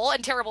terrible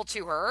and terrible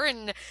to her,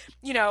 and,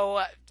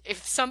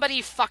 if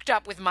somebody fucked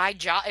up with my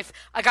job, if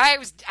a guy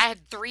I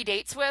had 3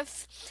 dates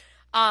with,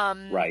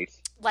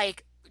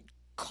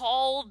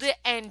 called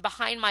and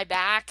behind my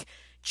back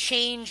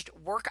changed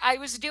work I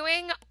was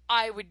doing,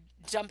 I would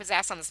dump his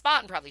ass on the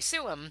spot and probably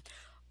sue him.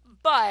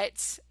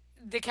 But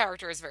the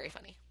character is very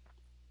funny.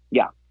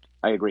 Yeah,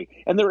 I agree.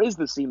 And there is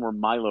the scene where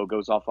Milo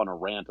goes off on a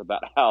rant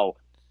about how,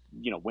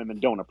 women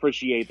don't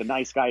appreciate the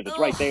nice guy that's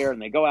right there,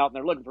 and they go out and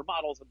they're looking for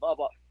models and blah,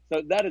 blah.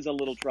 So that is a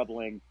little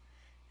troubling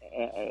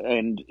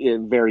and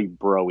very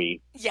bro-y.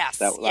 Yes,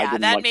 that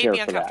made me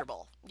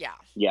uncomfortable. Yeah.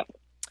 Yep,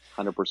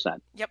 100%.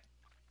 Yep.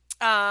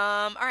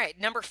 All right,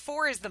 number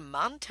 4 is the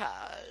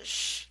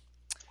montage.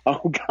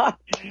 Oh, God,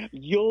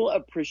 you'll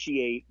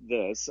appreciate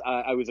this.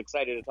 I was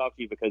excited to talk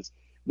to you because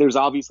there's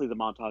obviously the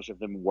montage of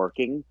them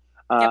working,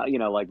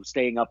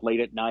 staying up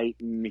late at night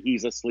and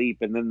he's asleep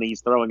and then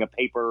he's throwing a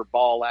paper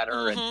ball at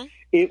her. And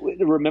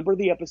remember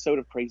the episode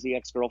of Crazy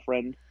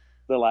Ex-Girlfriend,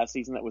 the last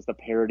season that was the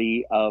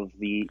parody of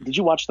did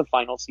you watch the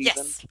final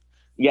season?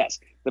 Yes,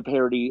 the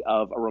parody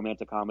of a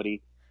romantic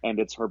comedy, and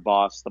it's her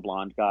boss, the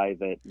blonde guy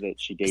that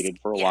she dated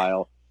for a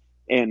while.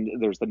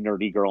 And there's the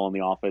nerdy girl in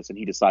the office, and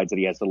he decides that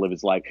he has to live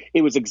his life.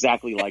 It was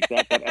exactly like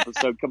that. That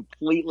episode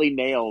completely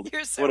nailed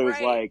what it was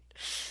like.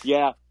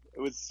 Yeah, it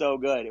was so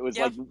good. It was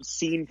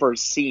scene for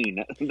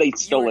scene. They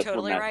stole it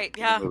totally from that right.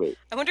 Yeah. movie.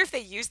 I wonder if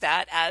they used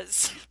that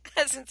as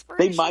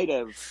inspiration. They might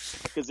have,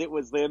 because it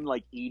was them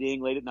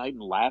eating late at night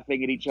and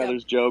laughing at each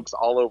other's jokes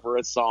all over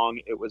a song.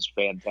 It was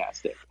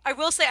fantastic. I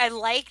will say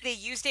they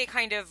used a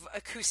kind of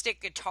acoustic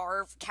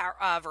guitar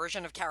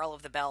version of Carol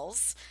of the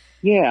Bells.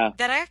 Yeah.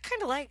 That I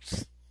kind of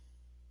liked.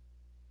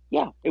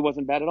 Yeah, it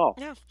wasn't bad at all.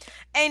 No.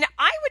 And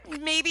I would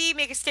maybe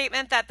make a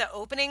statement that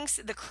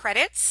the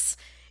credits,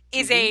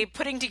 is a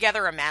putting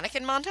together a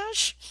mannequin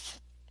montage.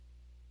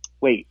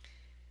 Wait,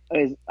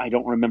 I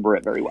don't remember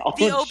it very well.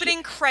 The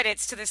opening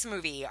credits to this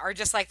movie are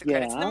just like the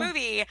credits of the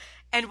movie.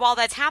 And while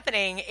that's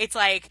happening, it's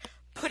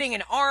putting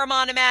an arm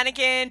on a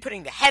mannequin,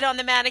 putting the head on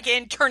the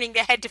mannequin, turning the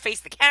head to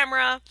face the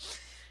camera.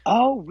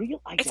 Oh,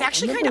 really? It's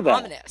actually kind of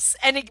ominous.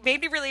 And it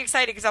made me really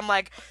excited because I'm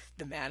like,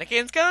 the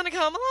mannequin's gonna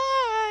come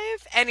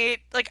alive. And it,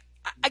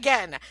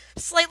 again,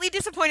 slightly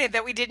disappointed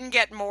that we didn't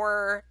get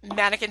more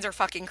mannequins are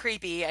fucking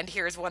creepy, and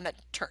here's one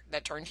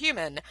that turned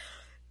human.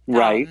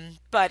 Right.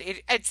 But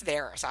it's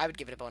there, so I would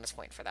give it a bonus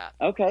point for that.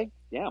 Okay.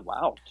 Yeah,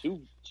 wow.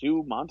 Two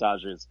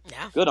montages.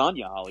 Yeah. Good on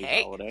you, Holly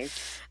Holiday.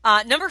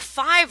 Number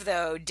 5,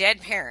 though,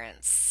 dead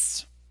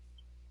parents.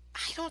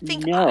 I don't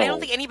think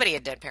anybody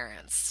had dead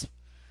parents.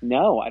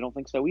 No, I don't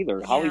think so either.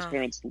 Yeah. Holly's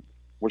parents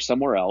were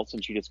somewhere else,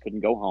 and she just couldn't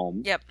go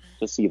home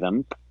to see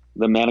them.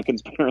 The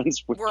mannequin's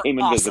parents came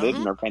and visited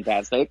and are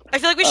fantastic. I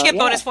feel like we should get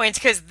bonus points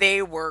because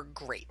they were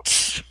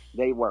great.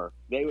 They were.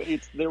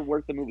 They're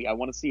worth the movie. I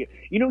want to see it.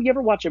 You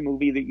ever watch a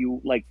movie that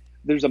you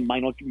there's a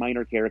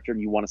minor character and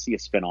you want to see a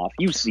spinoff?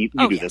 You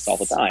do this all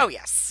the time. Oh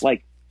yes.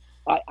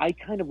 I've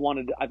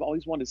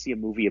always wanted to see a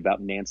movie about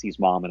Nancy's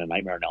mom in A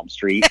Nightmare on Elm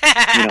Street.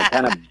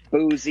 Kind of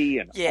boozy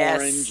and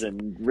orange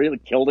and really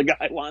killed a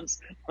guy once.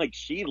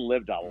 She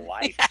lived a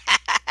life.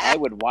 I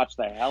would watch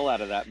the hell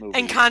out of that movie.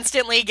 And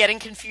constantly getting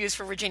confused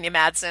for Virginia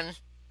Madsen.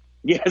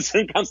 Yes,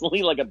 and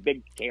constantly like a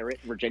big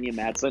carrot, Virginia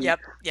Madsen. Yep.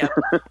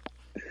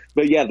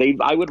 But yeah,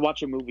 I would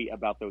watch a movie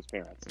about those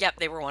parents. Yep,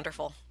 they were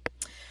wonderful.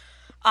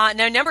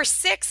 Now, number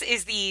 6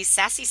 is the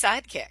sassy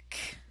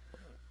sidekick.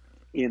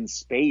 in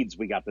spades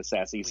we got the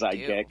sassy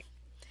sidekick.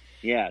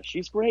 Yeah,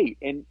 she's great.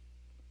 And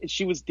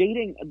she was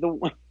dating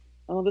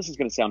this is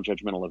going to sound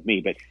judgmental of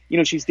me, but,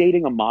 she's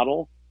dating a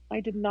model. I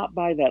did not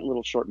buy that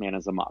little short man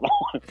as a model.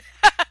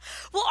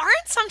 Well,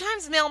 aren't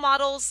sometimes male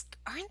models,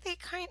 aren't they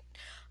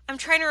I'm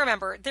trying to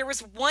remember. There was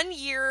 1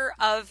 year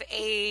of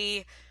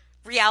a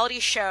reality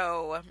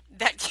show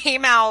that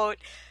came out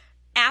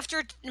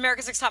after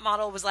America's Next Top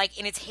Model was like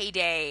in its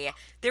heyday.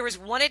 There was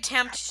one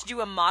attempt to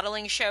do a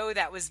modeling show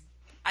that was,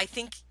 I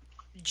think,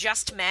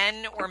 just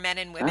men or men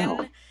and women.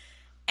 Oh.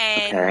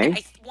 And Okay.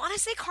 I want to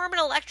say Carmen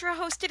Electra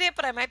hosted it,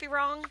 but I might be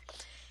wrong.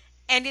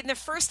 And in the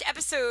first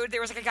episode, there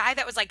was like a guy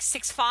that was like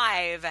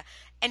 6'5",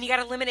 and he got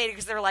eliminated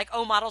because they were like,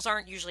 oh, models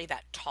aren't usually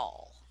that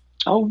tall.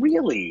 Oh,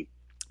 really?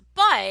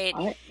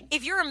 But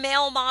if you're a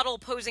male model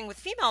posing with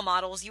female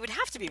models, you would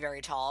have to be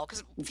very tall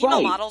because female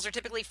Right. models are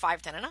typically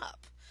 5'10" and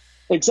up.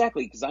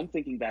 Exactly, because I'm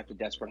thinking back to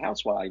Desperate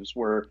Housewives,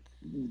 where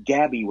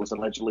Gabby was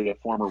allegedly a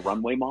former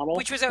runway model.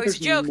 Which was always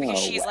a joke because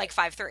she's like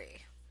 5'3".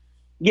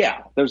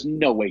 Yeah, there's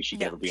no way she'd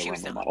No, ever be a she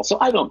was runway not. model.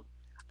 So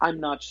I'm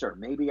not sure.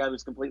 Maybe I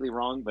was completely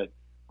wrong, but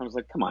I was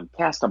like, come on,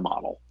 cast a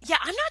model. Yeah,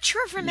 I'm not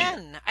sure for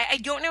men. I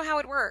don't know how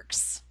it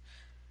works.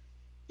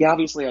 Yeah,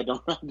 obviously I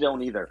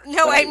don't either.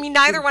 No, But I mean,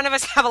 neither one of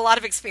us have a lot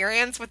of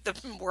experience with the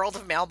world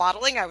of male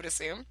modeling, I would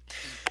assume.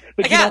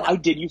 But Again, I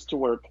did used to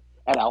work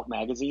at Out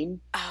Magazine,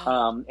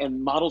 Oh.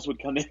 and models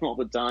would come in all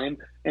the time,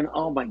 and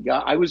oh my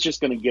god, I was just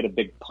going to get a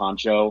big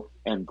poncho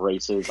and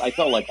braces. I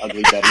felt like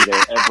Ugly Betty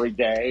there every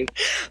day.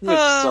 It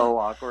was so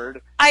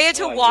awkward. I had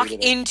to Oh, I walk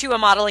hated it. into a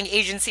modeling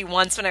agency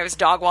once when I was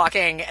dog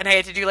walking, and I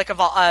had to do like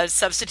a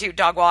substitute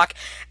dog walk,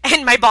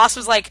 and my boss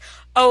was like,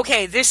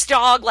 okay, this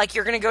dog, like,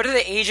 you're going to go to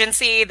the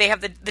agency, they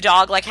have the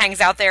dog, like, hangs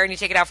out there, and you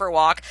take it out for a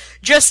walk.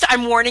 Just,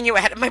 I'm warning you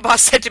ahead. My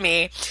boss said to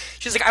me,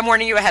 she was like, I'm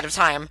warning you ahead of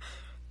time.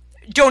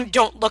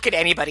 Don't look at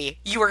anybody.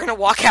 You are going to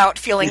walk out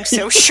feeling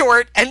so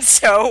short and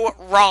so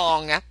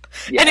wrong. Yeah.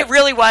 And it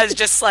really was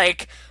just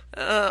like,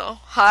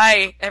 oh,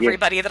 hi,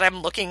 everybody that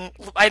I'm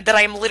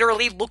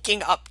literally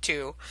looking up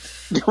to.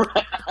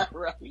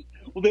 Right.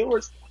 Well, there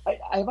was.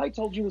 Have I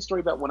told you the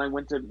story about when I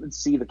went to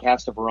see the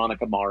cast of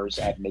Veronica Mars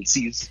at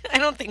Macy's? I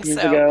don't think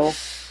years so. ago?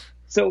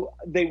 So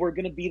they were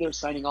going to be there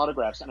signing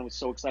autographs, and I was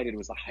so excited. It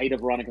was the height of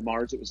Veronica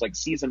Mars. It was like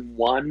season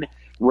 1,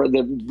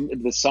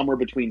 the summer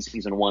between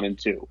season 1 and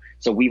 2.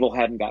 So Weevil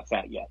hadn't got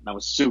fat yet, and I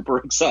was super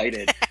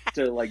excited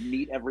to like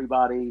meet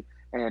everybody.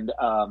 And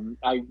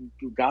I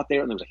got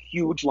there, and there was a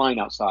huge line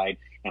outside.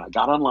 And I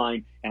got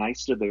online, and I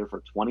stood there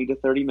for 20 to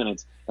 30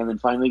 minutes. And then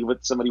finally,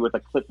 somebody with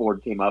a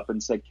clipboard came up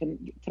and said, "Can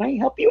I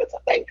help you with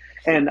something?"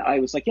 And I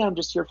was like, "Yeah, I'm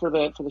just here for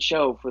the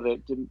show,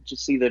 to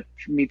just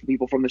meet the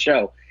people from the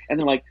show." And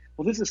they're like,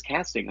 "Well, this is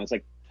casting." I was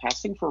like,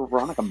 "Casting for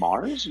Veronica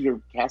Mars? You're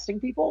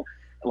casting people?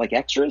 Like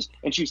extras?"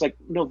 And she's like,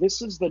 "No,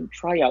 this is the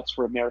tryouts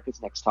for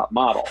America's Next Top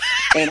Model."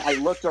 And I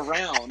looked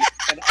around,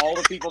 and all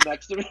the people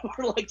next to me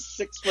were like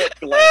 6-foot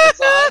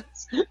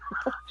glamazons.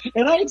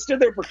 And I had stood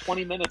there for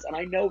 20 minutes, and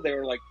I know they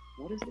were like,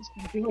 "What is this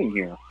guy doing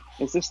here?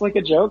 Is this like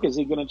a joke? Is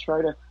he going to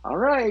try to..." All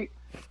right.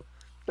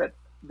 But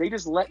they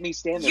just let me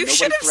stand there. You Nobody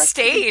should have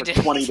corrected me stayed.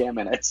 for 20 damn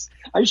minutes.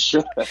 I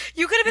should have.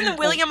 You could have been the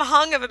William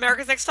Hung of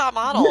America's Next Top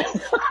Model.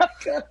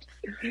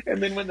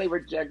 And then when they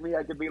reject me,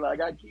 I could be like,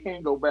 "I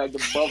can't go back to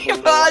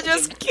Buffalo. I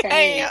just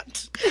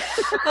can't."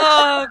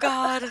 Oh,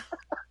 God.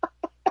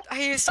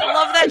 I used to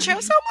love that show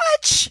so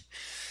much.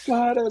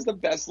 God, that was the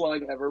best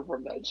line ever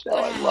from that show.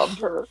 I loved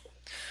her.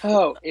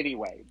 Oh,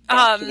 anyway,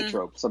 back to the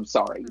tropes. I'm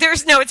sorry.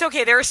 It's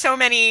okay. There are so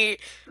many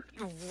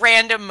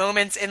random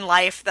moments in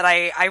life that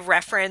I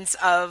reference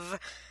of.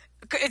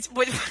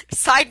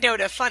 Side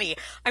note of funny.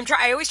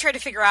 I always try to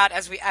figure out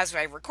as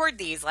I record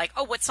these, like,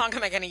 oh, what song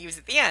am I going to use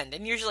at the end?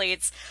 And usually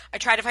I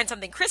try to find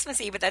something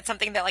Christmassy, but that's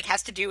something that like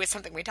has to do with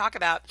something we talk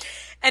about.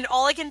 And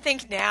all I can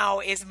think now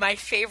is my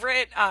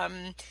favorite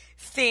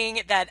thing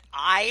that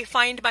I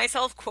find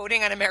myself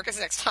quoting on America's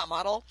Next Top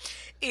Model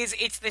is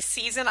it's this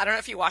season. I don't know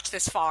if you watched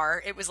this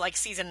far. It was like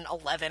season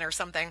 11 or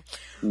something.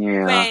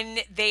 Yeah. When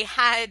they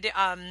had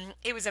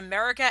it was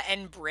America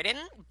and Britain,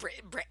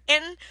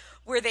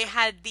 where they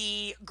had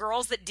the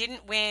girls that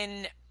didn't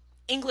win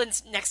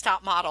England's Next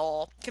Top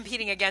Model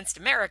competing against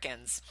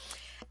Americans.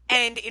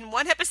 And in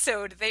one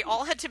episode, they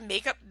all had to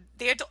make up.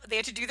 They had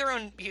to do their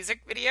own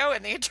music video,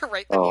 and they had to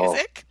write the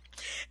music.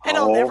 And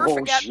I'll never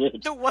forget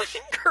the one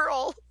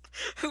girl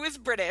who is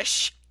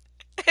British,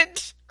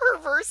 and her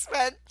verse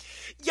went,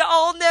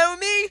 "Y'all know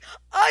me,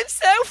 I'm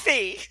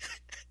Sophie."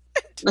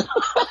 There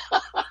are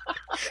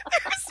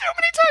so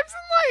many times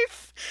in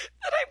life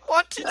that I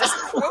want to just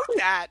quote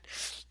that,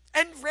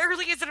 and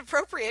rarely is it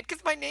appropriate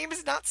because my name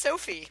is not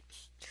Sophie.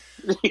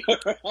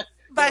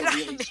 But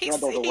really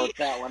struggle to work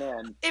that one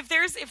in. If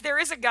there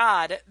is a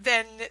God,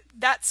 then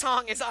that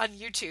song is on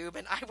YouTube,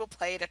 and I will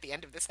play it at the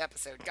end of this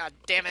episode. God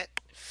damn it!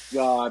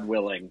 God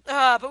willing.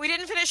 But we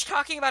didn't finish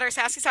talking about our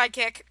sassy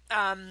sidekick.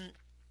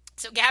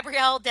 So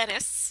Gabrielle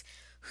Dennis,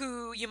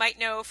 who you might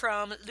know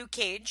from Luke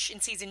Cage in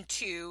season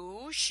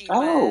 2, she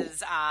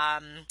was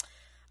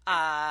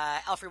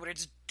Alfred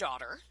Woodard's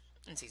daughter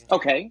in season 2.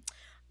 Okay.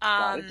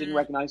 Got it. Didn't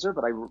recognize her,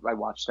 but I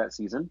watched that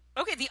season.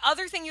 Okay, the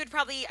other thing you would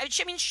probably... I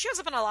mean, she shows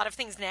up in a lot of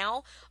things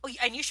now. Oh,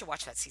 and you should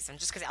watch that season,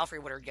 just because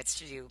Alfre Woodard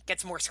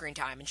gets more screen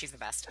time, and she's the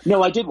best.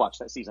 No, I did watch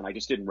that season. I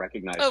just didn't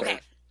recognize her. Okay.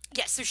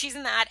 Yes, so she's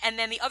in that, and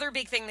then the other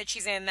big thing that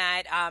she's in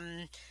that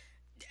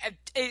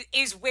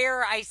is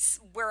where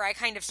I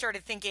kind of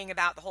started thinking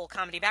about the whole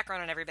comedy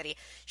background on everybody.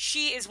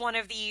 She is one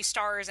of the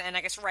stars and,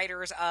 I guess,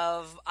 writers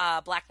of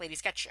Black Lady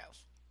Sketch Show.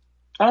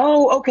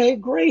 Oh, okay,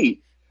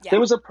 great. Yeah. There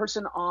was a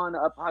person on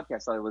a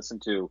podcast that I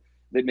listened to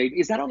that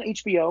is that on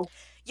HBO?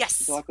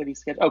 Yes. Black Lady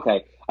Sketch?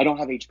 Okay. I don't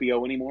have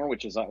HBO anymore,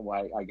 which is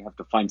why I have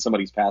to find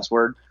somebody's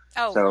password.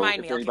 Oh, so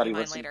remind me. I'll give you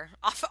mine later.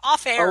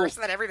 Off air,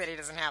 so that everybody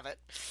doesn't have it.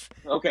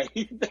 Okay.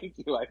 Thank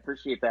you. I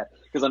appreciate that.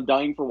 Because I'm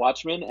dying for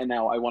Watchmen, and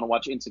now I want to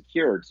watch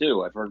Insecure,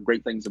 too. I've heard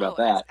great things about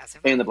that.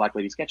 And the Black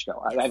Lady Sketch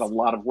Show. Yes. I have a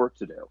lot of work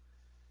to do.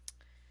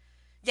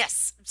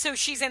 Yes. So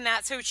she's in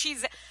that.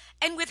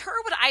 And with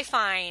her, what I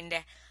find...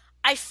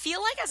 I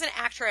feel like as an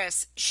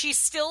actress, she's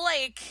still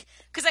like...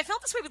 Because I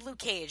felt this way with Luke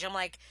Cage. I'm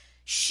like,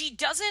 she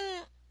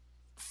doesn't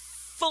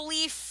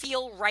fully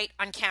feel right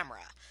on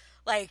camera.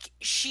 Like,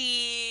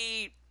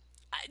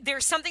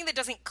 there's something that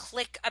doesn't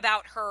click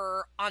about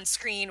her on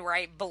screen where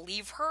I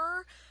believe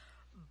her.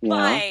 Yeah.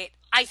 But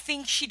I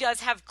think she does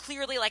have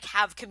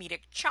comedic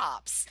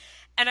chops.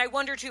 And I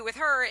wonder, too, with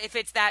her, if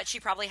it's that she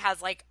probably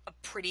has, like, a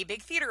pretty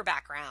big theater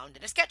background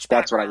and a sketch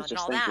background. That's what I was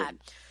just thinking.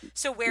 That.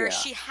 So where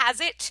she has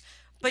it...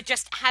 but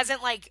just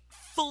hasn't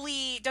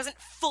doesn't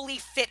fully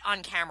fit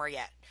on camera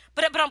yet.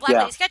 But on Black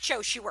Lady Sketch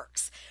Show, she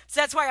works.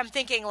 So that's why I'm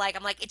thinking,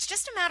 it's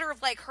just a matter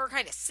of, her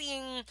kind of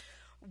seeing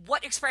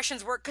what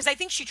expressions work. Because I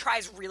think she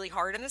tries really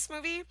hard in this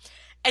movie.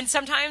 And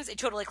sometimes it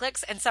totally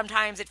clicks, and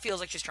sometimes it feels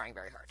like she's trying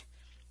very hard.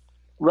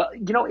 Well,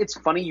 it's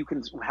funny you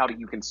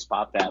can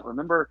spot that.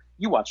 Remember,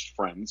 you watched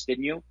Friends,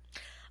 didn't you?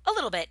 A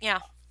little bit, yeah.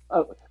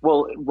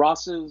 Well,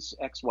 Ross's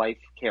ex-wife,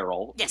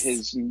 Carol,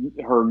 yes.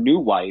 Her new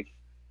wife,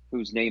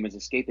 whose name is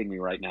escaping me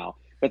right now,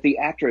 but the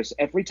actress,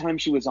 every time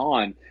she was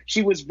on,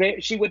 she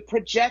would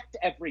project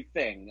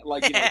everything, to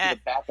the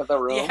back of the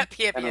room.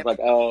 Yep. I was like,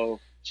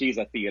 oh, she's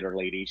a theater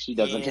lady. She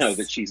doesn't know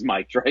that she's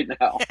mic'd right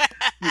now.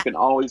 You can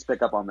always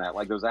pick up on that,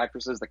 like those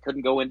actresses that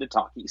couldn't go into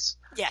talkies.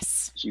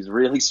 Yes. She's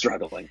really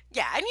struggling.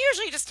 Yeah, and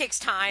usually it just takes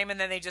time, and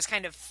then they just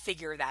kind of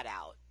figure that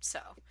out, so...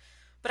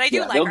 But I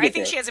do like her. I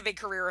think she has a big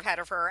career ahead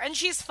of her, and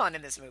she's fun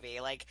in this movie.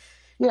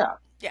 Yeah.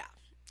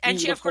 And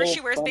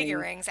she wears big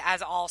earrings,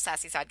 as all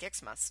sassy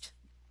sidekicks must.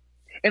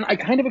 And I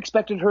kind of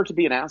expected her to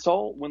be an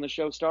asshole when the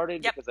show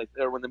started,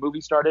 or when the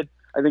movie started.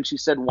 I think she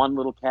said one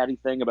little catty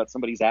thing about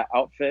somebody's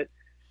outfit,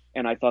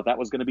 and I thought that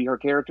was going to be her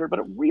character, but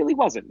it really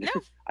wasn't. No.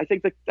 I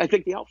think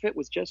the outfit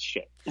was just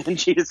shit, and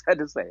she just had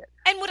to say it.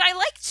 And what I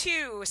like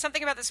too,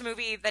 something about this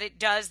movie that it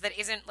does that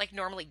isn't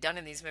normally done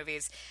in these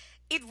movies,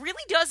 it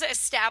really does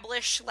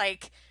establish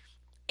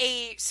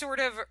a sort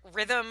of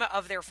rhythm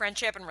of their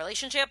friendship and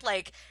relationship.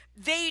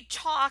 They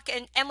talk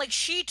and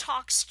she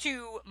talks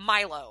to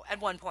Milo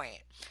at one point.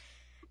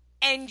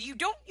 And you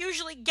don't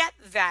usually get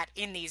that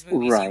in these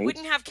movies. Right. You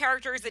wouldn't have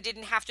characters that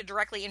didn't have to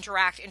directly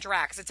interact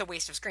because it's a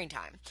waste of screen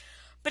time.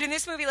 But in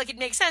this movie, it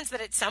makes sense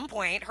that at some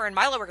point her and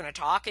Milo are going to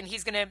talk and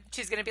she's going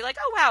to be like,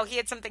 oh wow, he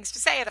had some things to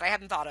say that I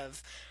hadn't thought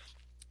of.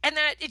 And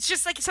that it's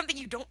just something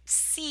you don't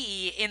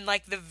see in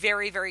the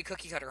very, very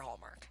cookie cutter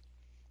Hallmark.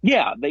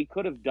 Yeah, they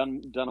could have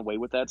done away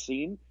with that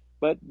scene,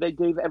 but they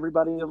gave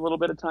everybody a little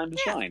bit of time to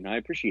shine. I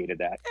appreciated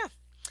that.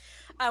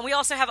 Yeah. We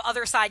also have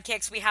other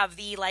sidekicks. We have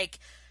the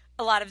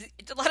a lot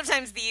of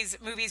times these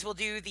movies will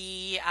do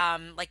the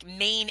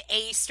main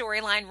A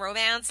storyline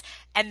romance,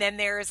 and then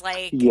there's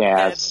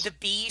the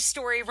B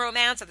story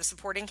romance of the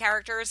supporting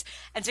characters,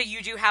 and so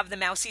you do have the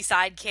mousy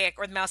sidekick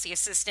or the mousy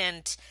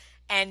assistant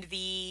and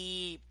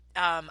the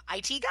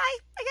IT guy,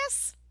 I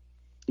guess.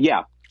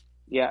 Yeah.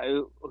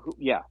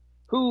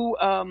 Who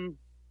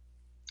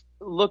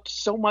looked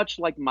so much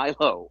like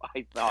Milo,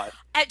 I thought.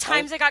 At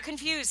times I got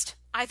confused.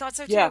 I thought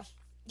so too.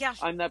 Yeah.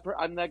 I'm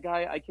that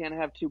guy. I can't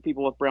have two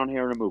people with brown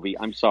hair in a movie.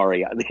 I'm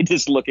sorry. They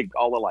just look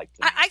all alike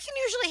to me. I can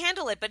usually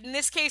handle it, but in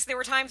this case, there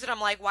were times that I'm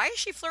like, why is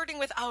she flirting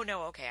with... Oh,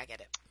 no, okay, I get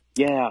it.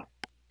 Yeah.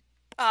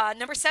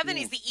 Number 7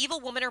 is the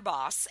evil woman or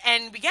boss,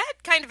 and we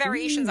get kind of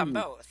variations on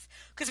both.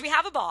 Because we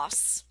have a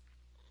boss...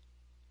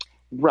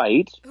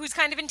 Right. Who's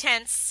kind of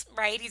intense,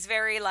 right? He's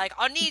very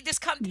I need this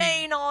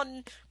campaign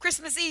on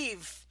Christmas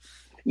Eve.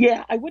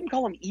 Yeah, I wouldn't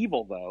call him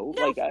evil, though.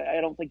 No.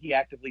 I don't think he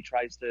actively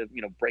tries to,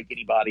 break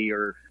anybody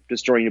or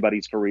destroy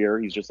anybody's career.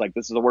 He's just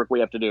this is the work we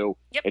have to do.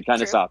 Yep, it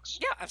kind of sucks.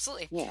 Yeah,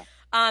 absolutely. Yeah.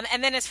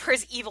 And then as far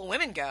as evil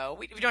women go,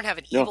 we don't have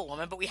an evil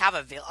woman, but we have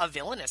a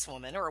villainous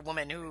woman or a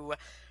woman who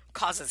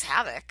causes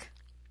havoc.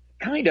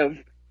 Kind of,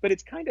 but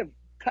it's kind of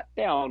cut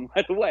down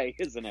right away,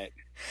 isn't it?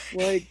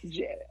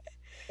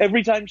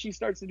 Every time she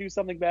starts to do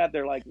something bad,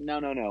 they're like, no,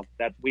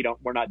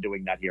 we're not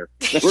doing that here.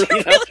 You're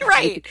really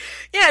right.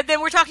 Yeah,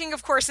 then we're talking,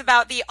 of course,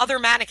 about the other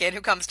mannequin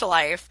who comes to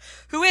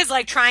life, who is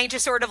trying to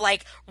sort of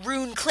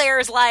ruin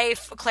Claire's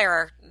life.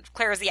 Claire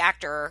is the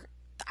actor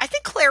I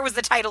think Claire was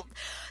the title.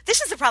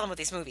 This is the problem with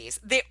these movies.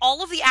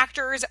 All of the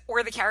actors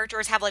or the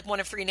characters have like one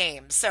of three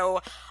names.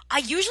 So I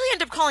usually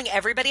end up calling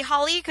everybody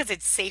Holly because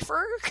it's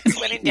safer. Because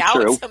when in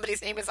doubt,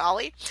 somebody's name is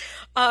Holly.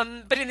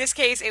 But in this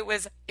case, it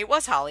was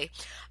Holly.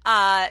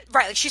 Right,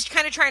 like she's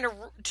kind of trying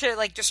to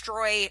like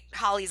destroy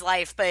Holly's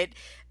life, but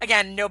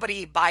again,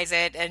 nobody buys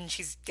it, and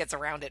she gets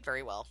around it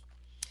very well.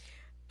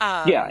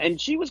 Yeah,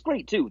 and she was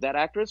great too. That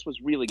actress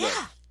was really good.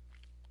 Yeah.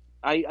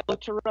 I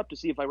looked her up to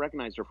see if I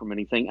recognized her from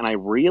anything, and I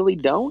really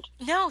don't.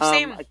 No,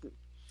 same.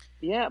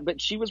 Yeah,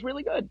 but she was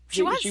really good.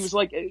 She was. She was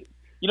like,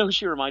 you know who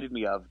she reminded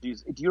me of? Do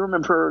you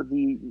remember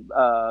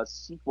the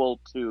sequel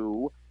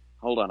to,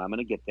 hold on, I'm going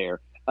to get there,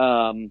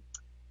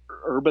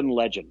 Urban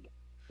Legend?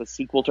 The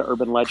sequel to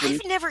Urban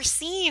Legend? I've never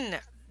seen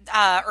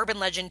Urban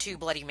Legend 2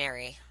 Bloody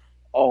Mary.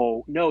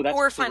 Oh, no, that's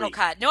Or 3. Final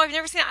Cut. No, I've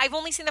never seen it. I've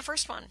only seen the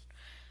first one.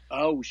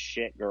 Oh,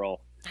 shit,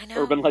 girl. I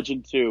know. Urban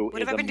Legend 2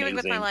 What have I been doing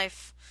with my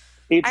life?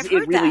 It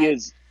really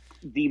is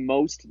the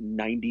most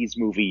 90s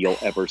movie you'll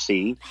ever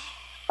see.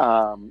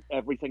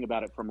 Everything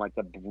about it, from like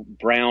the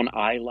brown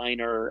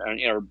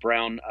eyeliner or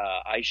brown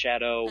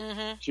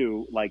eyeshadow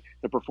to like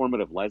the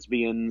performative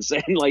lesbians,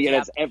 and like it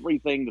has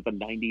everything that the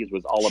 90s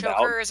was all about.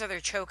 Chokers, are there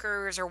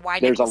chokers or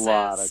wide There's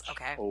necklaces?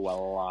 a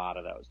lot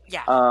of those.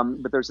 Yeah.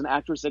 But there's an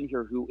actress in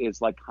here who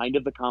is like kind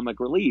of the comic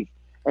relief,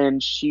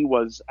 and she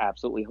was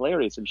absolutely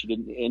hilarious, and she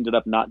ended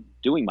up not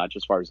doing much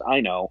as far as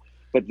I know.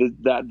 But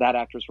that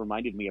actress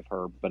reminded me of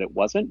her, but it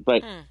wasn't.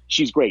 But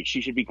she's great.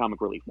 She should be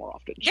comic relief more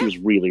often. She was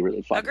really,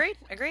 really fun.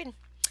 Agreed.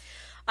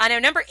 Now,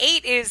 number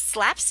 8 is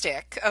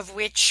slapstick, of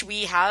which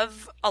we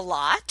have a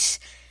lot.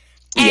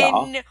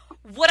 And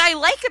what I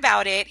like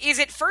about it is,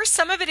 at first,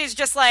 some of it is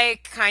just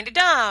like kind of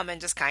dumb and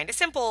just kind of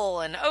simple.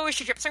 And, oh,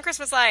 she trips on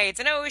Christmas lights.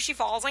 And, oh, she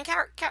falls on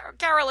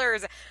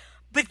carolers.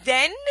 But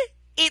then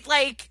it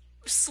like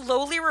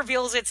slowly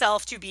reveals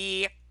itself to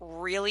be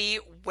really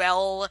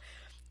well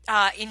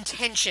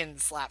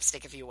intentioned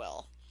slapstick, if you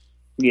will.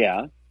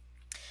 Yeah.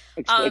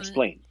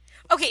 Explain.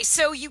 Okay,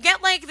 so you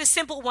get like the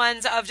simple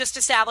ones of just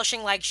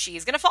establishing like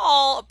she's gonna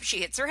fall, she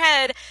hits her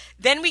head.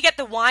 Then we get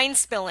the wine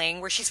spilling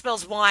where she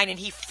spills wine and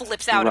he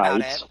flips out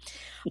about it.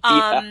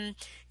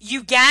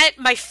 You get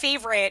my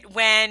favorite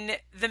when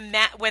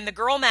the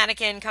girl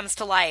mannequin comes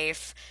to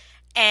life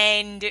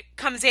and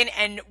comes in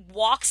and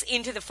walks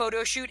into the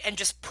photo shoot and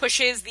just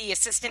pushes the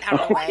assistant out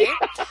of the way.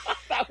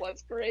 That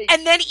was great.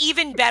 And then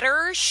even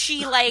better,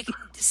 she like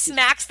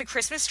smacks the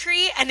Christmas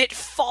tree and it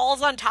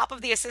falls on top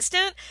of the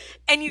assistant,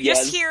 and you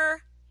just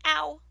hear,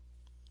 ow.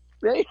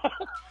 Like,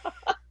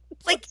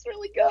 that's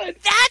really good.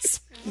 That's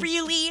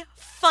really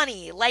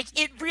funny. Like,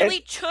 it really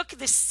took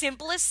the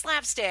simplest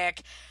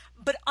slapstick,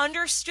 but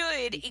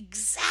understood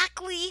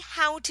exactly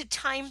how to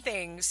time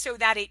things so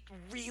that it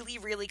really,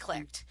 really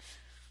clicked.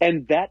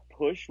 And that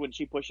push, when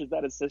she pushes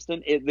that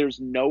assistant,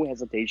 there's no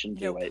hesitation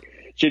to it.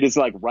 She just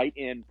like right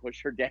in,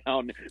 push her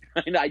down,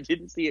 and I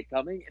didn't see it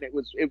coming, and it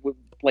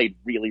played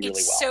really, really well.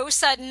 It's so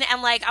sudden,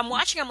 and like I'm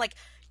watching, I'm like,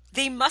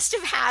 they must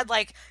have had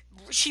like,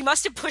 she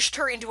must have pushed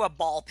her into a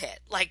ball pit,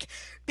 like,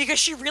 because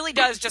she really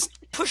does just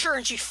push her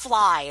and she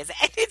flies,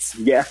 and it's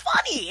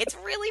funny. It's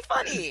really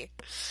funny.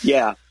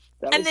 Yeah.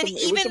 And then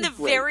even the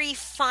very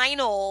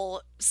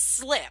final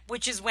slip,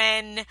 which is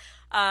when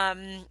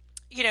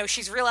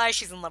she's realized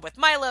she's in love with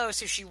Milo,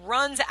 so she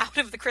runs out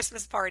of the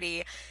Christmas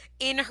party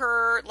in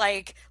her,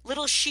 like,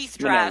 little sheath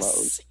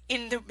dress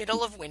in the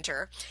middle of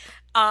winter,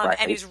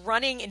 and is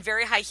running in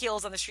very high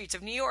heels on the streets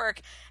of New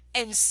York,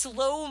 and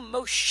slow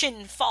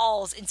motion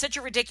falls in such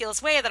a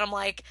ridiculous way that I'm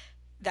like,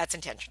 that's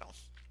intentional.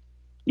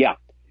 Yeah.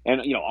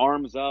 And,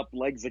 arms up,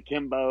 legs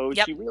akimbo.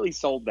 Yep. She really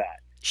sold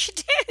that. She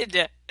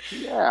did.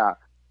 Yeah.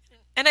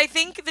 And I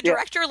think the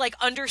director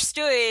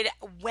understood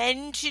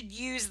when to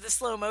use the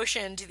slow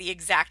motion to the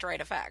exact right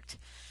effect.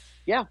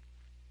 Yeah.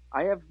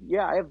 I have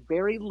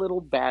very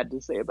little bad to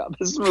say about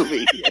this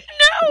movie.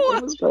 No!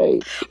 It was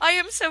great. I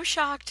am so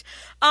shocked.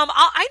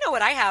 I know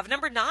what I have.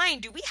 Number 9,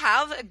 do we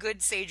have a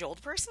good sage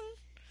old person?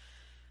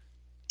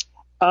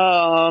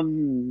 I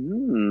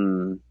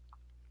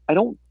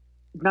don't,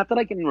 not that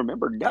I can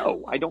remember.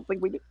 No, I don't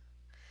think we do.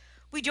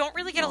 We don't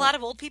really get a lot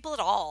of old people at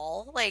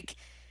all. Like,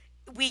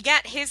 we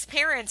get his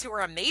parents, who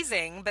are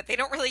amazing, but they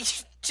don't really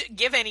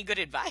give any good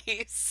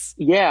advice.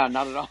 Yeah,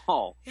 not at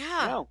all.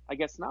 Yeah. No, I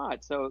guess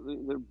not. So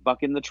they're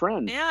bucking the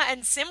trend. Yeah,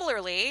 and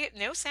similarly,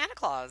 no Santa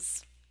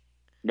Claus.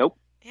 Nope.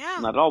 Yeah.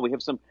 Not at all. We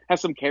have some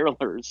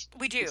carolers.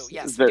 We do,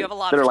 yes. We do have a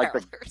lot of carolers.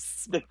 Like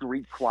the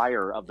Greek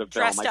choir of the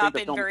Dressed film. Dressed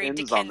up in very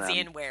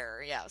Dickensian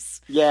wear,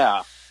 yes.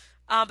 Yeah.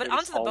 But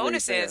onto the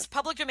bonuses,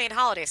 public domain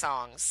holiday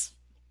songs.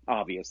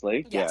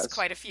 Obviously, yes.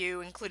 Quite a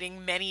few,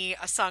 including many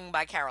sung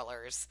by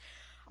carolers.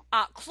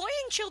 Cloying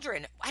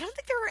children. I don't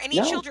think there were any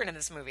children in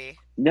this movie.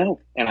 No,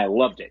 and I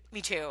loved it.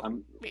 Me too.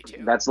 Me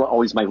too. That's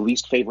always my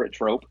least favorite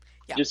trope.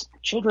 Yeah. Just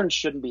children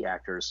shouldn't be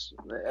actors.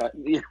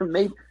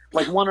 Maybe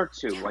like one or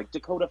two, like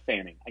Dakota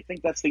Fanning. I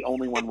think that's the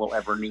only one we'll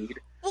ever need.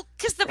 Well,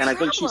 because I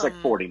think she's like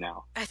 40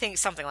 now. I think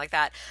something like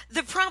that.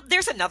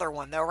 There's another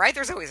one though, right?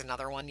 There's always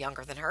another one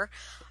younger than her.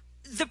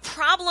 The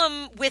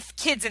problem with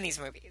kids in these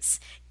movies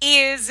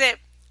is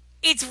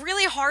it's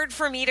really hard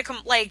for me to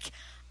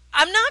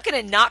I'm not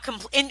going to not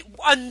complain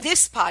on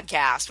this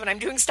podcast when I'm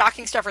doing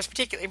stocking stuffers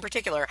in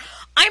particular.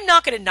 I'm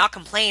not going to not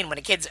complain when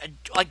a kid's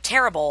like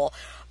terrible,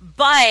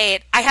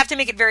 but I have to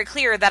make it very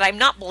clear that I'm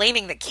not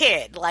blaming the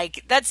kid.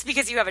 Like, that's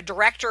because you have a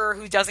director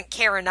who doesn't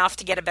care enough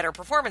to get a better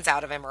performance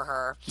out of him or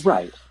her.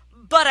 Right.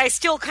 But I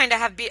still kind of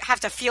have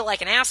to feel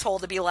like an asshole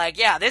to be like,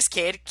 yeah, this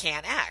kid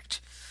can't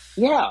act.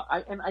 Yeah,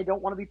 I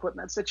don't want to be put in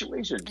that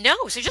situation. No,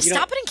 so just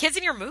stop putting kids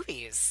in your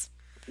movies.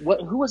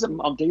 Who was it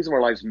on Days of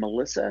Our Lives?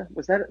 Melissa?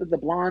 Was that the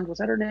blonde? Was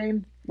that her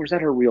name? Or was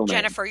that her real name?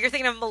 Jennifer. You're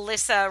thinking of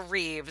Melissa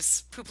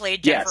Reeves, who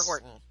played Jennifer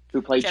Horton.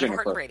 Who played Jennifer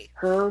Horton Brady.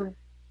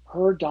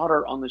 Her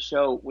daughter on the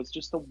show was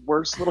just the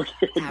worst little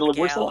kid, the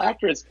worst little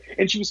actress.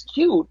 And she was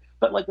cute,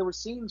 but like there were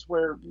scenes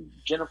where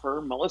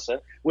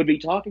Melissa, would be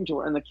talking to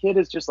her, and the kid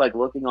is just like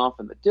looking off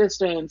in the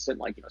distance and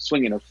like,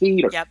 swinging her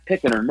feet or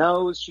picking her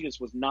nose. She just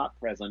was not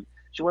present.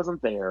 She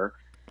wasn't there.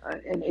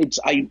 And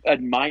I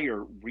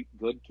admire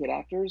good kid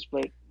actors,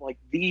 but like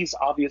these,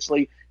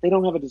 obviously, they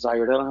don't have a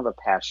desire. They don't have a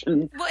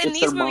passion. Well, in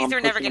these movies, they're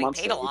never getting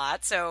paid a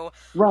lot. So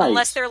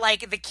unless they're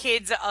like the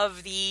kids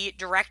of the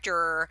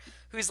director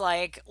who's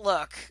like,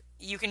 look,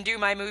 you can do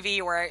my movie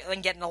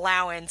and get an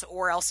allowance,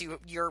 or else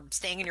you're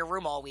staying in your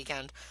room all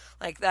weekend.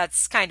 Like,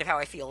 that's kind of how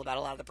I feel about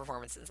a lot of the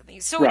performances and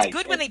things. So it's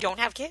good when they don't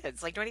have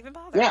kids. Like, don't even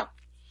bother. Yeah.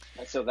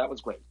 So that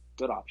was great.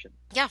 Good option.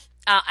 Yeah.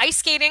 Ice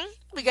skating.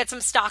 We got some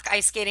stock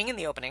ice skating in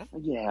the opening.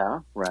 Yeah,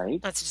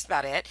 right. That's just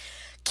about it.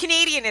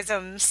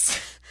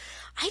 Canadianisms.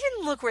 I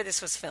didn't look where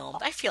this was filmed.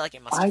 I feel like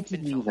it must have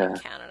been filmed in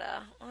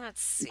Canada.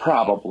 Let's see.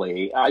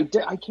 Probably. I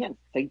can't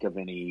think of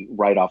any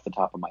right off the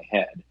top of my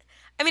head.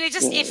 I mean,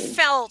 it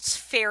felt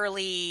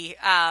fairly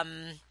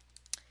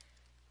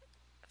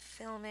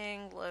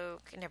filming.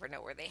 Look, I never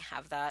know where they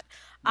have that.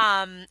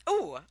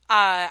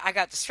 I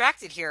got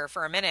distracted here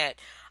for a minute.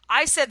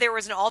 I said there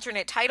was an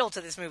alternate title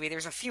to this movie.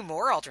 There's a few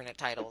more alternate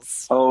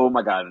titles. Oh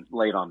my God,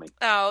 lay it on me.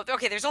 Oh,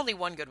 okay, there's only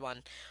one good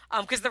one.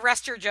 Because the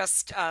rest are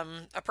just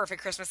A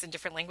Perfect Christmas in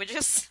different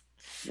languages.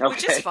 Okay.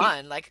 Which is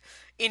fun. Like,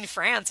 in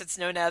France, it's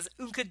known as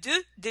Un cadeau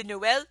de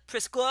Noël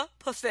presque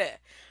parfait.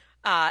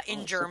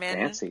 In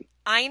German, so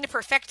Ein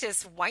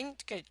perfektes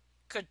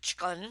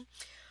Weihnachten.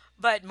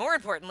 But more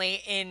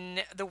importantly,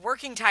 in the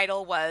working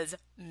title was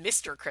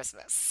Mr.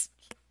 Christmas.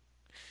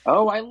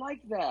 Oh, I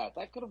like that.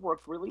 That could have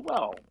worked really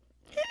well.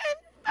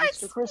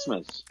 Mr.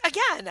 Christmas.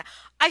 Again,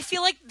 I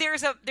feel like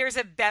there's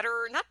a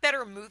better, not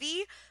better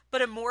movie,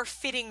 but a more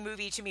fitting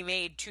movie to be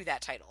made to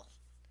that title.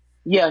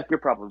 Yeah, you're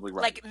probably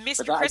right. Like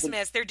Mr.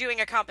 Christmas, they're doing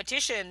a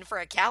competition for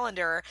a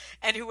calendar,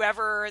 and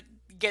whoever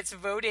gets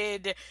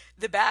voted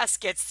the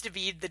best gets to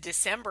be the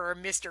December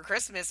Mr.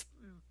 Christmas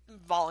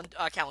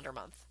calendar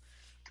month.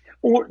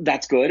 Or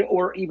that's good.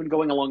 Or even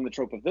going along the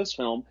trope of this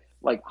film,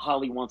 like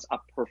Holly wants a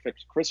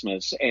perfect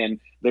Christmas, and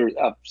there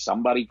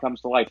somebody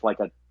comes to life, like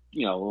a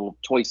little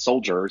toy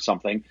soldier or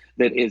something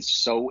that is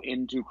so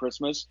into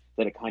Christmas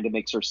that it kind of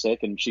makes her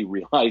sick, and she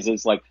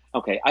realizes, like,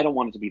 okay, I don't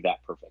want it to be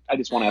that perfect. I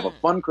just want to have a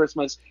fun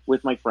Christmas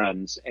with my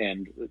friends.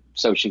 And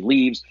so she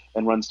leaves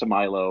and runs to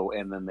Milo,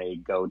 and then they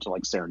go to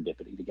like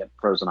Serendipity to get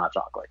frozen hot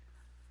chocolate.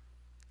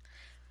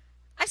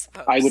 I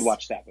suppose I would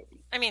watch that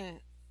movie. I mean,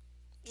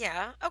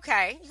 yeah,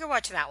 okay, you can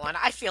watch that one.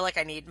 I feel like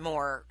I need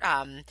more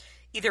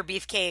either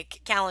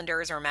Beefcake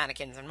calendars or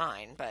mannequins in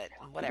mine, but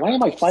whatever. Why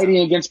am I fighting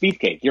against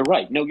Beefcake? You're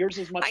right. No, yours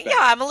is much better. Yeah,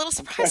 I'm a little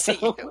surprised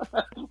at you.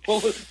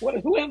 Well,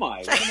 who am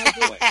I? What am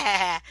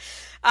I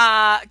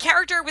doing?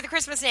 Character with a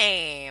Christmas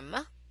name.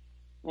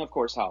 Of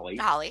course, Holly.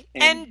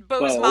 And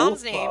Bo's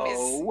mom's name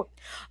is...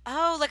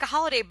 Oh, like a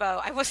holiday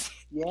bow. I wasn't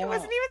even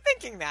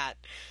thinking that.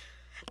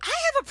 I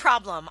have a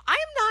problem. I'm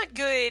not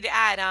good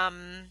at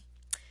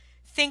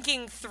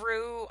thinking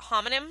through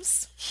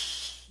homonyms.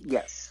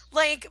 Yes.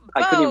 Like,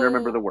 I couldn't even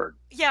remember the word.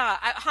 Yeah,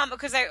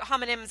 because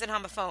homonyms and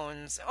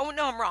homophones. Oh,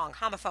 no, I'm wrong.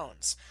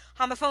 Homophones.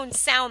 Homophones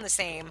sound the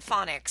same,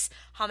 phonics.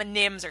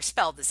 Homonyms are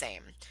spelled the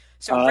same.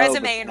 So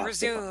resume and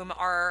resume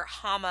are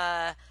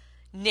homonyms.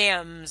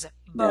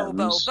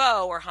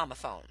 Bo, or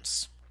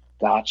homophones.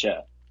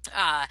 Gotcha.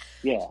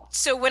 Yeah.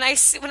 So when I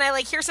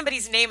like hear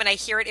somebody's name and I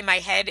hear it in my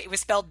head, it was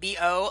spelled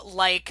B-O,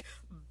 like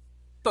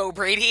Bo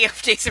Brady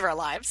of Days of Our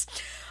Lives.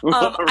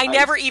 Right. I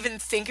never even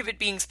think of it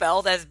being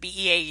spelled as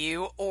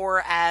B-E-A-U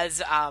or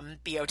as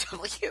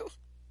B-O-W.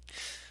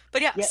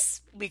 But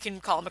yes, we can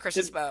call him a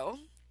Christmas Bo.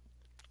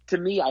 To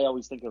me, I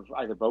always think of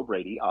either Bo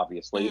Brady,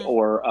 obviously,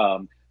 or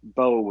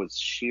Bo was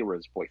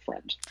She-Ra's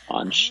boyfriend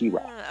on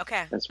She-Ra.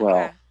 Okay. As well.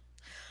 Okay.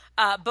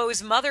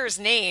 Bo's mother's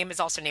name is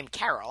also named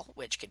Carol,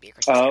 which could be a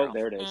Christmas Carol. Oh,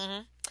 there it is.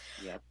 Mm-hmm.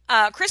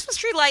 Yep. Christmas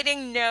tree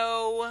lighting,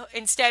 no.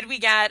 Instead, we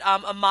got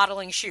a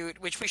modeling shoot,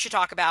 which we should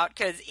talk about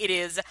because it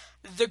is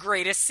the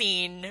greatest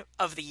scene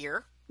of the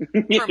year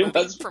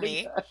for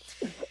me.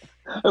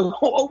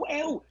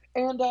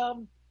 And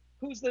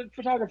who's the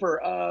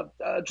photographer?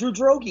 Drew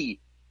Droege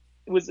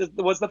was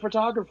the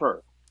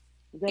photographer.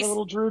 We got a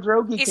little Drew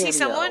Droege cameo. Is he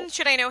someone?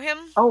 Should I know him?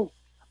 Oh,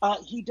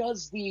 he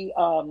does the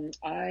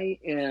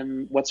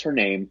what's her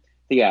name?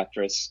 The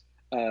actress.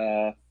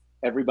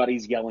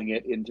 Everybody's yelling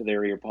it into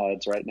their ear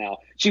pods right now.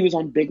 She was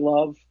on Big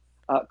Love.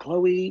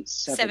 Chloe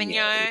Sevigny.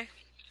 Sevigny.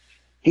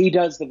 He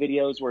does the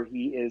videos where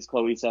he is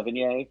Chloe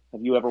Sevigny.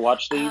 Have you ever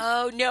watched these?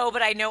 Oh, no,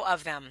 but I know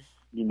of them.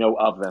 You know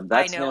of them.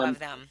 That's I know him. of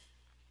them.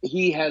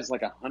 He has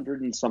like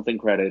 100 and something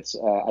credits.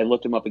 I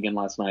looked him up again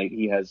last night.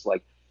 He has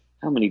like,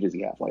 how many does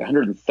he have? Like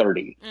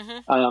 130.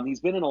 Mm-hmm. He's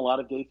been in a lot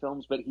of gay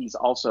films, but he's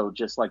also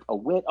just like a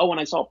wit. Oh, and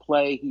I saw a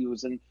play. He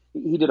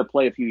did a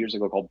play a few years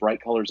ago called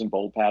Bright Colors and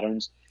Bold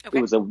Patterns. Okay.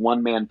 It was a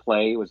one-man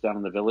play. It was down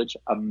in the Village.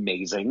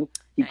 Amazing.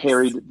 He Nice.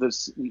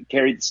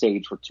 carried the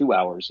stage for 2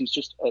 hours. He's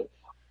just,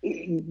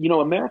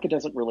 America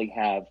doesn't really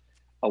have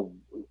a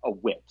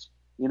wit.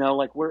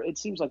 Like where it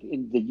seems like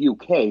in the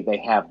UK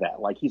they have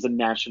that. Like he's a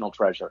national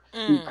treasure.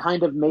 He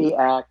kind of may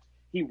act.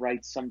 He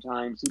writes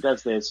sometimes. He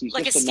does this. He's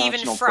like just a Stephen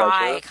national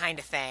Fry treasure. kind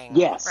of thing.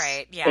 Yes.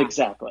 Right. Yeah.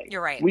 Exactly.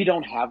 You're right. We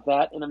don't have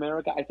that in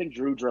America. I think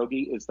Drew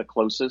Droege is the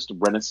closest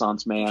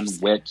Renaissance man,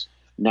 wit,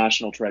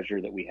 national treasure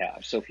that we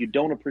have. So if you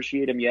don't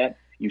appreciate him yet,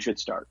 you should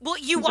start. Well,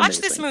 you He's watch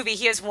amazing. this movie.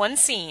 He has one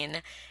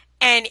scene.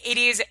 And it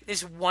is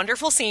this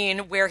wonderful scene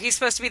where he's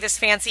supposed to be this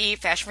fancy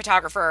fashion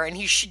photographer and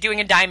he's doing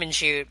a diamond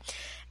shoot.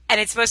 And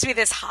it's supposed to be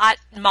this hot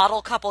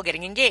model couple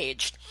getting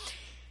engaged.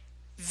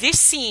 This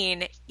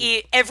scene,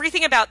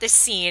 everything about this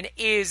scene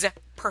is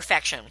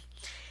perfection.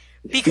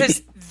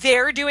 Because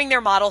they're doing their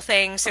model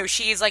thing. So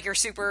she's like your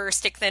super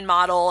stick thin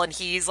model and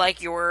he's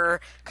like your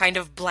kind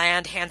of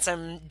bland,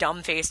 handsome,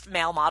 dumb-faced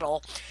male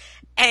model.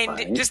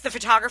 And just the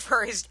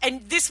photographer is,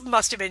 and this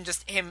must have been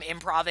just him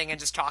improvising and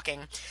just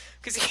talking.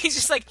 Because he's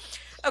just like,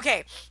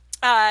 okay,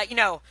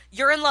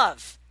 you're in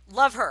love.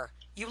 Love her.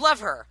 You love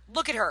her.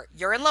 Look at her.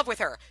 You're in love with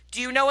her.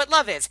 Do you know what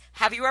love is?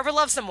 Have you ever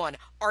loved someone?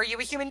 Are you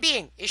a human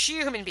being? Is she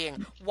a human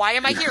being? Why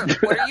am I here?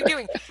 What are you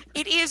doing?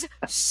 It is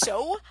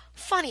so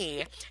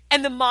funny.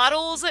 And the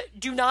models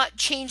do not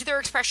change their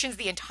expressions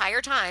the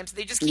entire time. So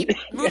they just keep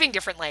moving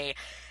differently.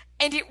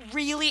 And it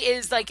really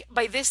is like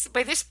this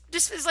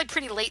is like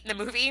pretty late in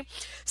the movie.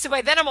 So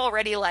by then I'm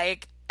already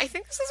like, I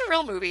think this is a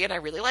real movie and I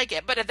really like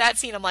it. But at that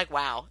scene, I'm like,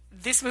 wow,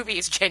 this movie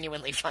is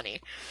genuinely funny.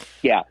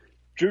 Yeah.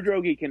 Drew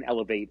Droege can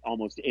elevate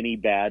almost any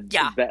bad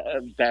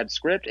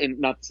script, and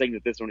not saying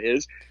that this one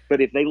is, but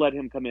if they let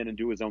him come in and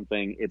do his own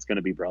thing, it's going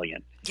to be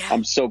brilliant. Yeah.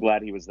 I'm so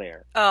glad he was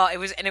there. Oh, it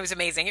was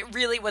amazing. It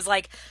really was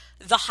like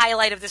the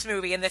highlight of this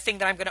movie, and the thing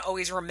that I'm going to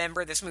always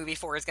remember this movie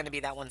for is going to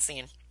be that one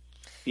scene.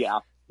 Yeah,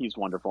 he's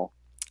wonderful.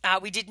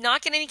 We did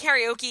not get any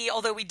karaoke,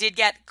 although we did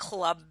get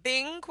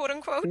clubbing, quote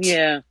unquote.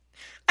 Yeah.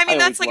 I mean,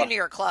 that's like a New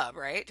York club,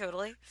 right?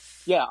 Totally.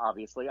 Yeah,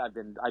 obviously. I've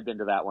been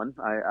to that one.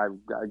 I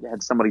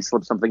had somebody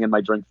slip something in my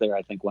drink there,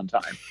 I think, one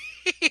time.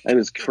 It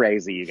was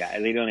crazy, you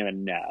guys. They don't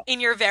even know. In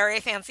your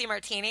very fancy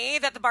martini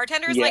that the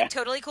bartender is like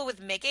totally cool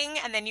with making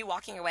and then you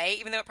walking away,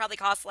 even though it probably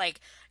costs like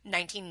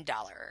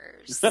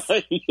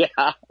 $19.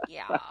 Yeah.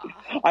 Yeah.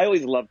 I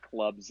always love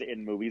clubs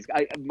in movies.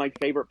 My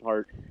favorite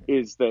part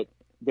is that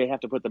they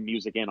have to put the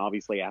music in,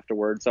 obviously,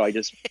 afterwards. So I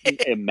just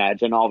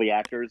imagine all the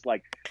actors,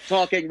 like,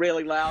 talking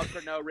really loud for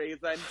no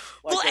reason.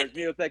 Like, there's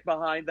music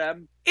behind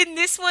them. In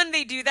this one,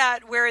 they do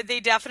that where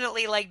they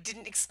definitely, like,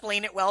 didn't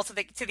explain it well to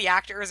the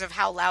actors of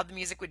how loud the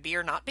music would be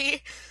or not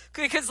be.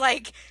 Because,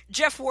 like,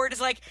 Jeff Ward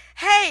is like,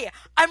 hey,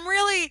 I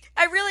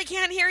really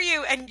can't hear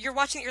you. And you're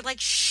watching it, you're like,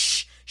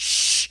 shh,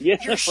 yeah,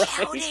 you're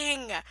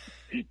shouting.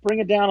 Bring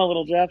it down a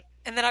little, Jeff.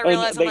 And then I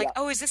realized, I'm like,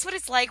 oh, is this what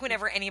it's like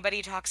whenever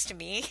anybody talks to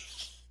me?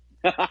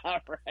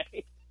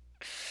 Right.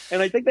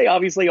 And I think they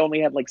obviously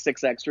only had like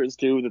 6 extras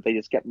too that they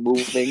just kept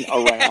moving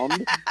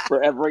around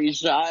for every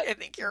shot. I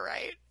think you're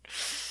right.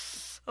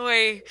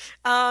 Oy.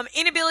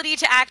 Inability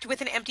to act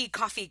with an empty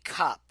coffee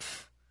cup.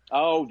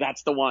 Oh,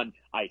 that's the one.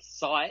 I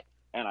saw it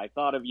and I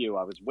thought of you.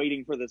 I was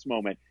waiting for this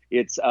moment.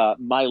 It's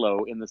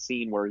Milo in the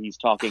scene where he's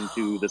talking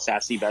to the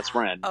sassy best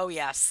friend. Oh,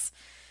 yes.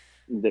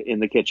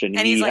 In the kitchen.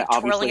 And he's like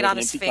twirling it on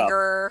his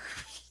finger.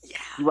 Yeah.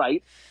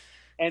 Right.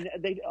 And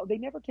they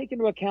never take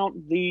into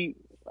account the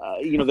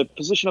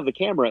position of the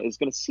camera is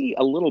going to see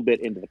a little bit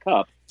into the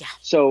cup. Yeah.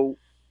 So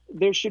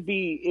there should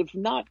be, if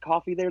not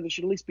coffee there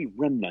should at least be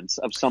remnants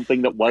of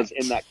something that was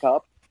in that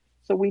cup.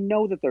 So we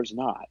know that there's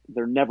not.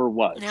 There never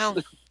was. No.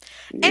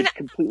 It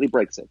completely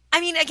breaks it.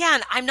 I mean, again,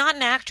 I'm not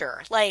an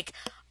actor. Like,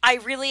 I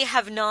really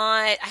have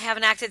not. I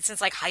haven't acted since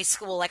like high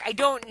school. Like, I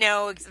don't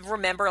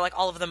remember like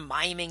all of the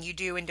miming you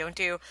do and don't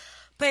do.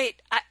 But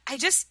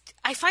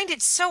I find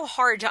it so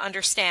hard to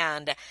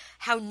understand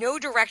how no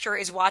director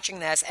is watching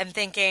this and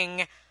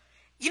thinking,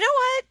 you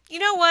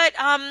know what,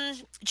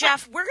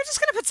 Jeff, we're just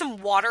going to put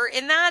some water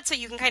in that so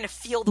you can kind of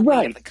feel the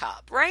weight of the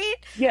cup, right?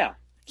 Yeah.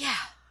 Yeah,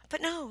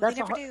 but no, they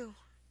never do.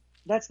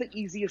 That's the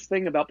easiest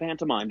thing about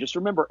pantomime. Just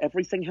remember,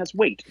 everything has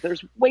weight.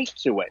 There's weight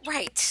to it.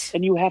 Right.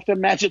 And you have to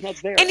imagine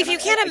that's there. And if you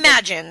can't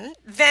imagine,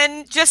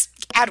 then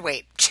just add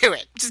weight to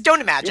it. Just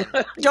don't imagine.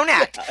 Don't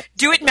act.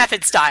 Do it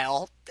method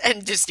style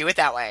and just do it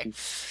that way.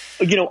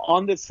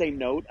 On this same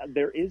note,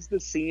 there is the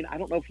scene, I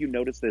don't know if you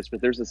noticed this,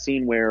 but there's a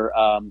scene where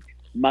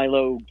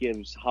Milo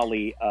gives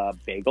Holly a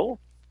bagel.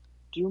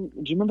 Do you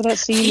remember that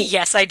scene?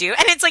 Yes, I do.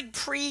 And it's like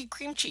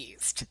pre-cream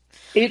cheesed.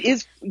 It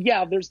is,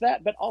 yeah, there's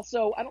that. But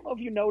also, I don't know if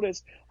you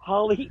noticed,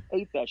 Holly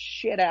ate the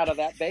shit out of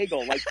that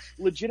bagel. Like,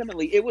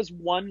 legitimately, it was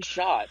one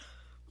shot.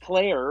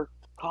 Claire,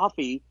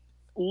 Coffee,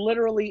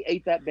 literally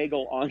ate that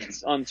bagel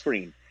on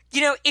screen.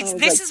 You know,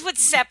 is what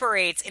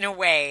separates, in a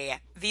way,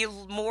 the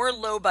more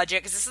low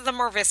budget, because this is a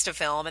Mar Vista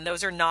film, and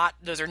those are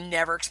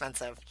never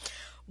expensive.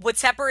 What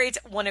separates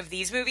one of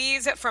these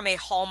movies from a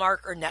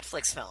Hallmark or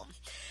Netflix film.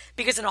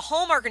 Because in a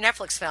Hallmark or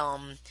Netflix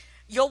film,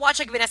 you'll watch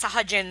like Vanessa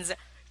Hudgens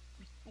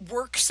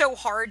work so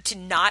hard to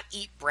not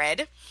eat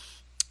bread.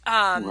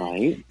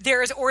 Right. There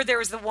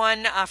was the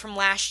one from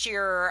last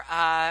year,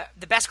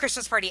 The Best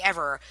Christmas Party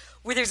Ever,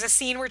 where there's a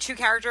scene where two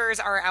characters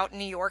are out in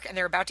New York and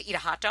they're about to eat a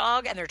hot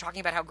dog and they're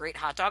talking about how great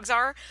hot dogs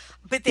are,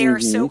 but they are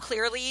so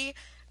clearly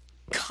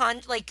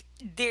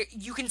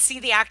you can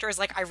see the actor is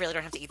like, I really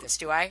don't have to eat this,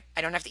 do I?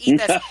 I don't have to eat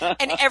this.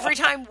 And every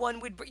time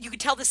you could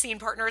tell the scene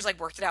partners like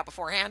worked it out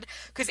beforehand,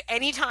 because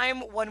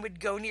anytime one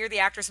would go near the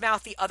actor's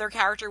mouth, the other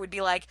character would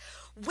be like,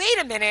 wait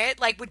a minute,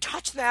 like would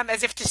touch them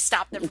as if to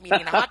stop them from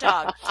eating the hot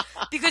dog.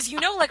 Because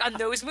like on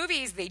those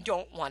movies, they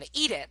don't want to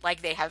eat it.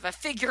 Like they have a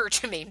figure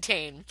to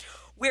maintain.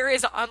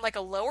 Whereas on like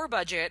a lower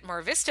budget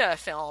Mar Vista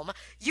film,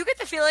 you get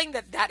the feeling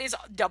that is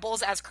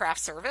doubles as craft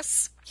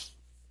service.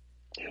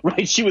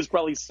 Right, she was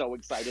probably so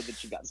excited that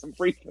she got some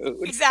free food.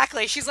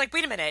 Exactly. She's like,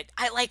 wait a minute,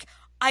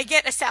 I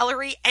get a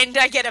salary and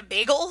I get a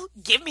bagel?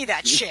 Give me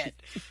that shit.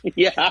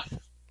 Yeah.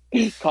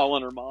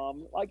 Calling her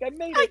mom, like, I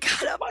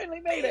finally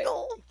made it.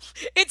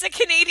 It's a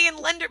Canadian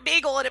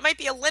bagel, and it might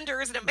be a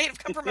Linder's, and it might have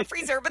come from a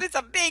freezer, but it's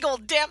a bagel,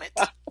 damn it.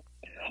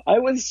 I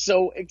was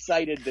so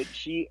excited that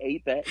she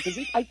ate that, because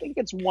I think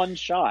it's one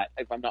shot,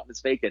 if I'm not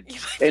mistaken.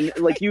 And,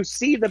 like, you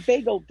see the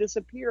bagel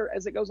disappear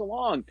as it goes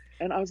along.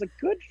 And I was like,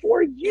 good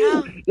for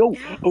you.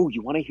 Yeah. Oh,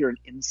 you want to hear an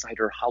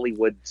insider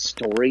Hollywood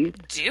story?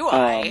 Do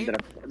I?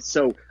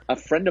 So a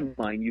friend of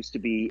mine used to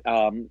be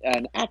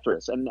an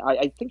actress, and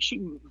I think she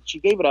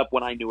gave it up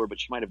when I knew her, but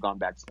she might have gone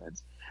back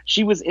since.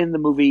 She was in the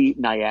movie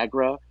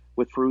Niagara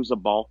with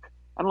Fairuza Balk.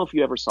 I don't know if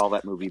you ever saw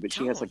that movie, but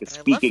she has like a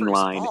speaking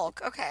line.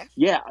 Okay.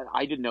 Yeah,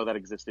 I didn't know that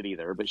existed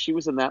either, but she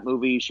was in that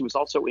movie. She was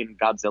also in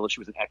Godzilla. She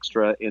was an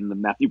extra in the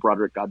Matthew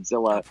Broderick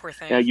Godzilla. Oh, poor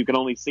thing. You can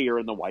only see her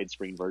in the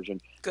widescreen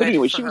version. Good but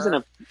anyway, for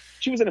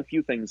she was in a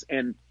few things,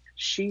 and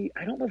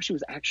I don't know if she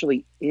was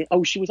actually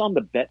she was on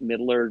the Bette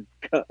Midler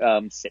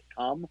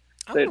sitcom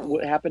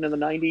that happened in the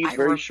 90s,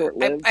 very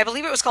short-lived. I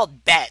believe it was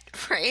called Bet,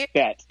 right?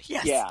 Bet.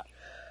 Yes. Yeah.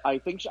 I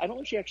don't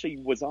know if she actually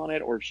was on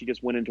it or if she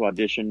just went into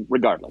audition.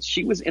 Regardless,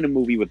 she was in a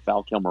movie with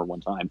Val Kilmer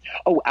one time.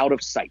 Oh, Out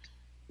of Sight.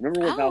 Remember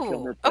when Val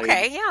Kilmer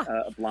played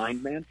a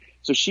blind man?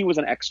 So she was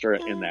an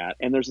extra in that.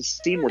 And there's a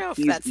scene where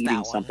he's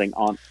eating something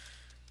on.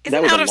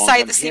 Isn't Out of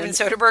Sight the Steven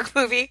Soderbergh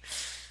movie?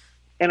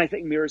 And I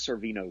think Mira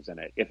Sorvino's in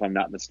it, if I'm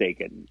not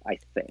mistaken. I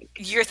think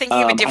you're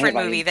thinking of a different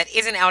movie that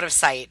isn't Out of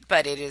Sight,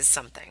 but it is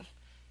something.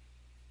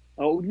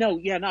 Oh no,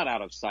 yeah, not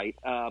Out of Sight.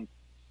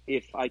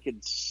 If I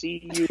could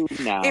see you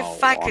now.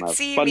 If I could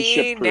see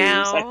me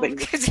now. I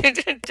think. It's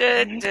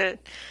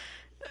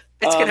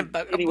gonna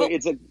bug. Anyway,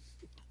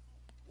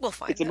 we'll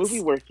find. It's a movie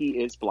where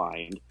he is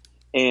blind,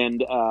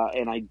 and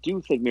I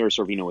do think Mira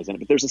Sorvino is in it.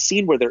 But there's a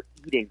scene where they're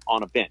eating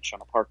on a bench,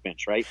 on a park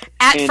bench, right?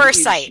 At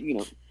First Sight.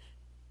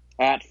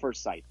 At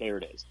First Sight. There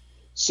it is.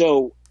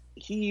 So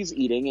he's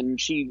eating, and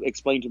she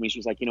explained to me,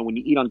 she's like, when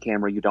you eat on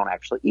camera, you don't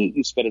actually eat.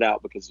 You spit it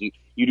out because you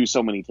do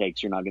so many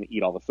takes, you're not going to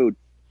eat all the food.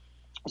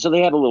 So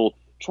they had a little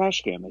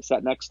trash can. They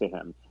sat next to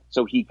him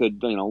so he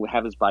could,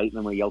 have his bite, and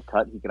then when he yelled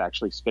cut, he could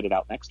actually spit it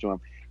out next to him.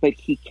 But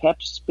he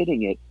kept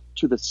spitting it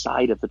to the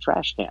side of the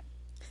trash can.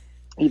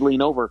 He'd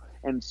lean over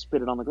and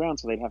spit it on the ground,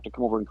 so they'd have to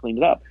come over and clean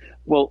it up.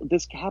 Well,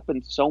 this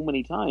happened so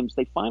many times,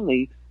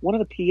 one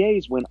of the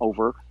PAs went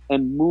over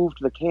and moved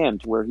the can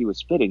to where he was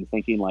spitting,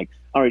 thinking like,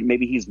 all right,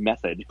 maybe he's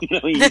method.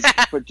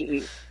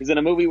 He's in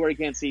a movie where he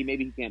can't see,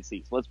 maybe he can't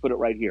see, so let's put it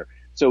right here.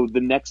 So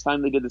the next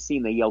time they did the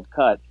scene, they yelled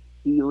cut.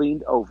 He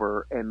leaned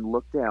over and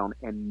looked down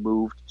and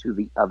moved to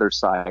the other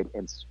side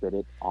and spit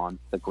it on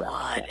the ground.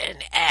 What an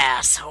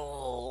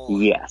asshole.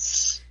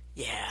 Yes.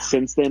 Yeah.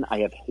 Since then, I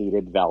have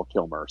hated Val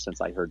Kilmer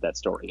since I heard that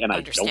story. And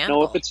I don't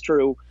know if it's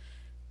true,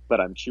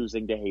 but I'm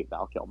choosing to hate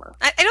Val Kilmer.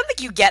 I don't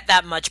think you get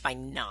that much by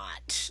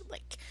not.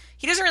 Like,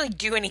 he doesn't really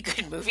do any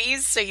good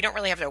movies, so you don't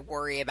really have to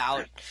worry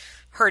about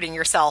hurting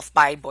yourself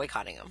by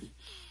boycotting him.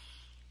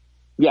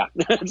 Yeah,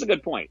 that's a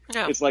good point.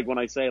 Yeah. It's like when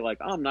I say, like,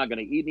 I'm not going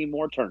to eat any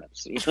more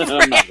turnips. I'm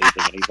not eating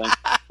anything.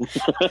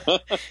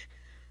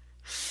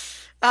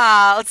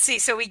 Let's see.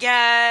 So we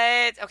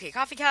get,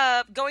 coffee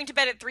cup, going to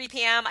bed at 3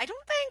 p.m. I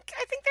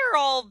think they're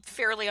all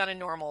fairly on a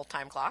normal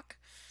time clock.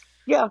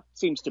 Yeah,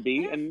 seems to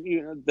be. And,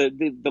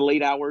 the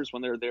late hours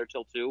when they're there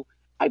till 2,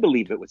 I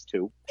believe it was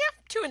 2. Yeah,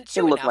 2 and 2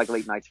 It looked like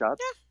late night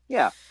shots.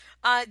 Yeah.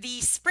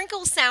 The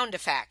sprinkle sound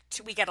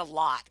effect, we get a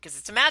lot because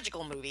it's a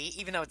magical movie,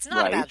 even though it's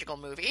not a magical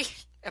movie,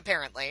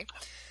 apparently.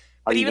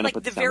 But even like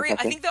I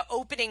think the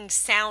opening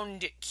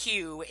sound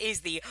cue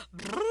is the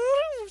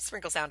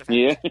sprinkle sound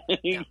effect.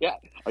 Yeah.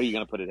 Are you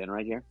going to put it in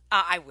right here?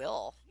 I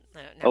will.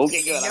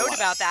 Okay, good. Note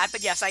about that,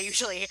 but yes,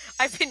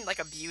 I've been like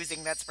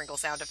abusing that sprinkle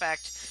sound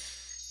effect.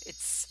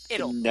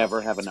 It'll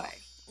never have enough.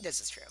 This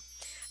is true.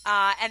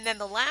 And then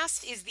the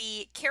last is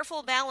the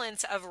careful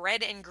balance of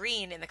red and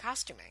green in the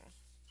costuming.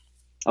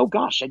 Oh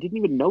gosh, I didn't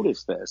even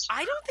notice this.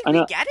 I don't think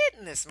we get it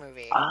in this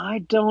movie. I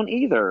don't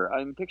either.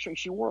 I'm picturing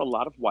she wore a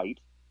lot of white.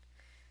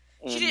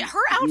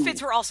 Her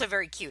outfits were also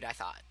very cute, I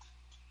thought.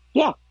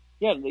 Yeah,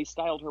 they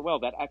styled her well.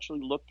 That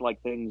actually looked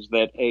like things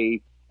that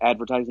a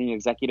advertising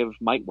executive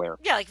might wear.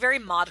 Yeah, like very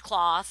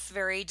ModCloth,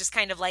 very just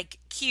kind of like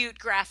cute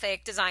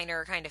graphic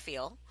designer kind of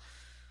feel.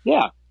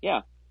 Yeah.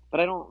 But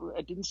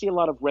I didn't see a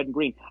lot of red and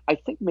green. I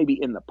think maybe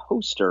in the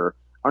poster,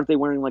 aren't they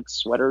wearing like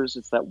sweaters?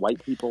 It's that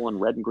white people in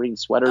red and green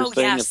sweaters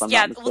thing. Yes. If I'm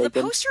not mistaken. Well,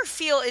 the poster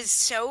feel is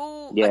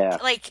so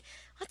like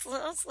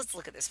let's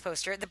look at this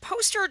poster. The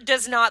poster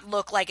does not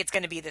look like it's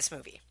going to be this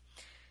movie.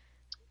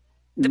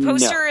 The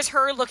poster is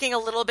her looking a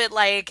little bit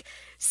like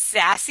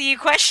sassy,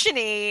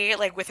 questiony,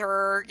 like with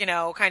her,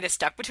 kind of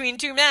stuck between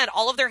two men.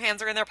 All of their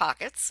hands are in their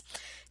pockets.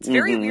 It's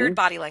very weird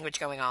body language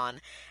going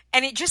on.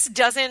 And it just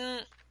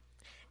doesn't.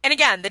 And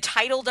again, the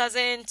title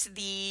doesn't,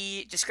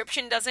 the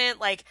description doesn't,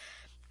 like,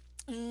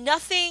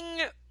 nothing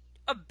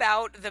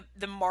about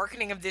the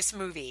marketing of this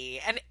movie.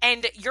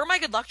 And you're my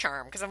good luck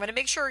charm, because I'm going to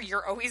make sure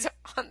you're always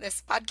on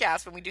this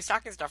podcast when we do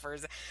Stocking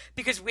Stuffers,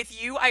 because with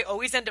you, I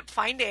always end up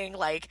finding,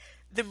 like,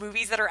 the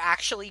movies that are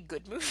actually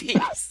good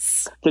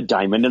movies. The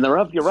diamond in the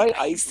rough, you're right.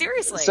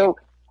 Seriously. So,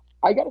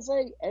 I gotta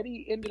say,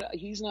 Eddie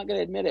he's not going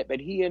to admit it, but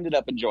he ended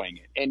up enjoying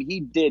it. And he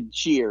did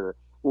cheer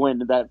when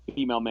that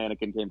female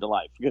mannequin came to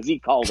life, because he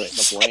called it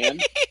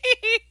beforehand.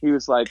 He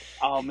was like,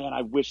 oh man,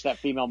 I wish that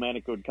female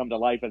mannequin would come to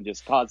life and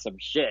just cause some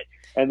shit.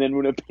 And then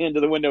when it panned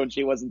to the window and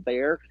she wasn't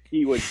there,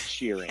 he was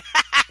cheering.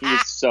 He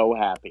was so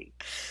happy.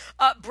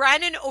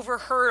 Brandon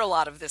overheard a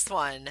lot of this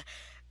one.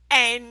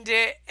 And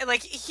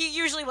like he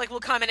usually like will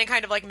come in and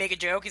kind of like make a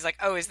joke. He's like,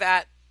 oh, is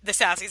that the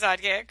sassy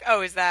sidekick?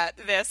 Oh, is that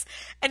this?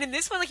 And in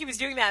this one, like he was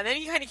doing that. And then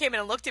he kind of came in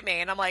and looked at me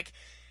and I'm like,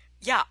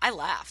 yeah, I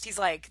laughed. He's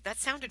like, that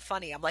sounded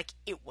funny. I'm like,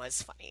 it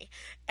was funny.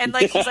 And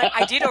like, he's like,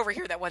 I did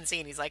overhear that one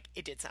scene. He's like,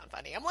 it did sound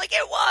funny. I'm like,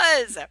 it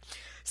was.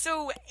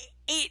 So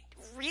it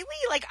really,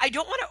 like, I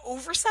don't want to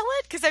oversell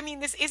it. Cause I mean,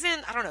 this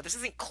isn't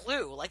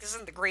Clue. Like, this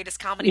isn't the greatest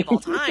comedy of all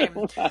time.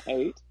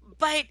 Right.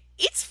 But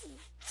it's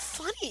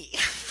funny.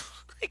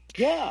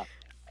 Yeah.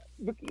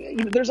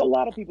 There's a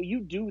lot of people,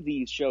 you do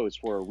these shows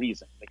for a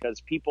reason,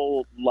 because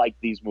people like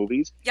these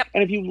movies. Yep.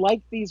 And if you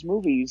like these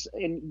movies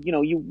and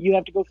you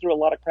have to go through a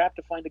lot of crap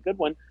to find a good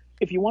one,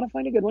 if you want to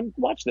find a good one,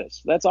 watch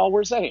this. That's all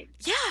we're saying.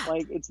 Yeah.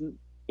 Like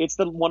it's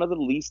one of the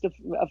least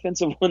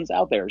offensive ones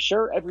out there.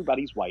 Sure,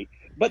 everybody's white,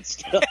 but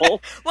still.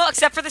 Well,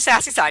 except for the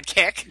sassy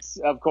sidekick.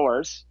 Of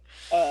course.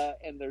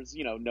 And there's,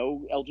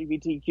 no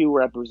LGBTQ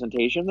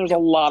representation. There's a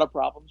lot of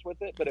problems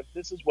with it. But if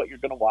this is what you're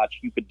going to watch,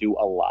 you could do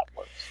a lot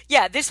worse.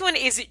 Yeah, this one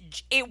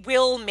it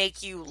will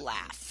make you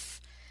laugh.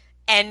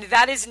 And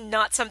that is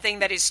not something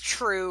that is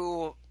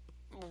true.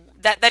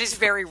 That is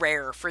very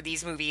rare for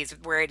these movies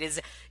where it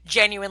is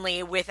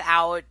genuinely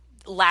without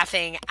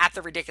laughing at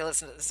the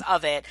ridiculousness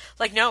of it.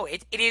 Like, no,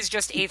 it is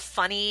just a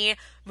funny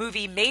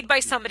movie made by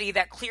somebody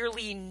that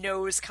clearly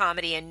knows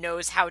comedy and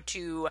knows how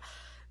to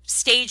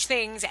stage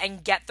things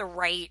and get the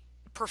right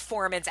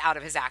performance out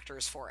of his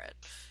actors for it.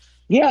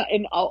 Yeah,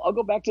 and I'll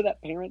go back to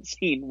that parent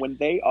scene when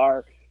they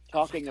are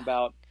talking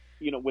about,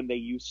 when they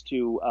used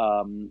to,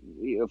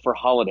 for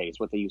holidays,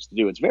 what they used to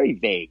do. It's very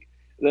vague.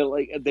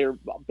 They're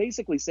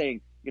basically saying,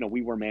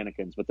 we were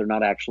mannequins, but they're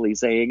not actually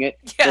saying it.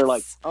 Yes. They're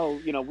like,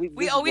 oh,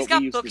 we always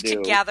got booked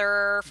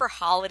together for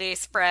holiday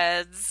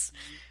spreads.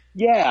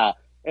 Yeah.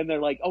 And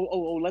they're like,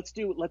 oh, let's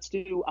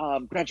do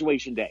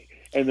graduation day.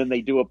 And then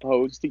they do a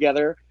pose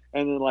together.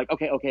 And then like,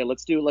 okay,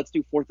 let's do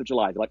 4th of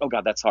July. They're like, oh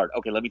God, that's hard.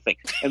 Okay, let me think.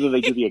 And then they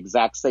do the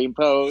exact same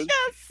pose.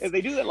 Yes. And they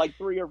do that like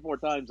 3 or 4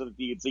 times, and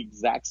it's the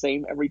exact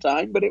same every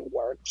time, but it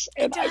works.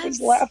 And I was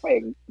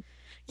laughing.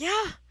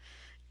 Yeah,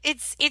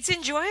 it's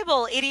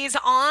enjoyable. It is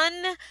on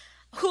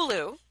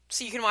Hulu,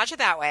 so you can watch it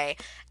that way.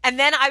 And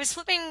then I was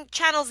flipping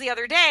channels the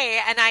other day,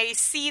 and I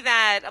see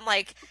that I'm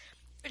like,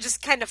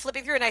 just kind of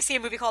flipping through, and I see a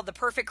movie called The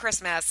Perfect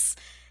Christmas,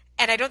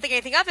 and I don't think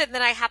anything of it. And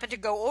then I happen to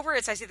go over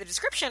it, so I see the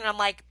description, and I'm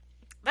like,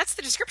 that's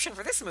the description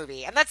for this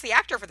movie, and that's the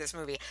actor for this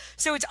movie.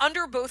 So it's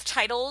under both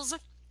titles.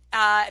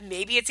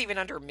 Maybe it's even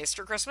under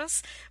Mr.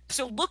 Christmas.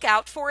 So look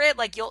out for it.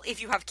 Like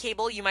if you have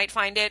cable, you might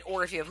find it,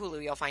 or if you have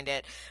Hulu, you'll find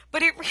it.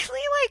 But it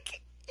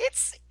really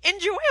it's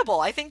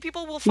enjoyable. I think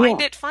people will find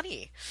it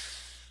funny.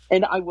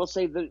 And I will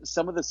say that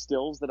some of the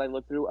stills that I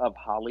looked through of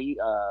Holly,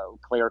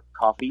 Claire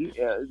Coffey,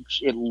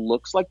 it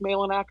looks like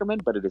Malin Ackerman,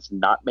 but it is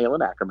not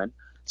Malin Ackerman.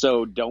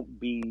 So don't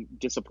be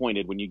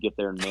disappointed when you get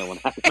there and Malin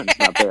Ackerman's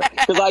not there.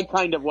 Because I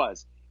kind of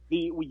was.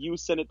 You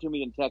sent it to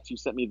me in text. You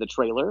sent me the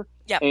trailer.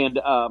 Yep. And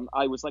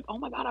I was like, oh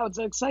my God, it's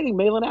exciting.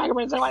 Malin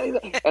Ackerman.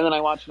 And then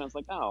I watched it and I was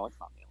like, oh, it's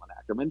not Malin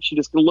Ackerman. She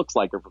just looks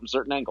like her from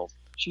certain angles.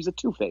 She's a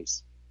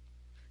Two-Face.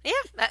 Yeah,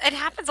 it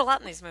happens a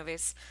lot in these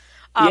movies.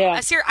 Yeah.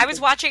 I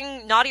was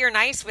watching Naughty or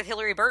Nice with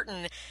Hilary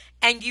Burton,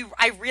 And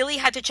I really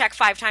had to check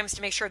 5 times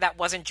to make sure that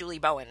wasn't Julie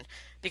Bowen,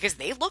 because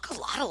they look a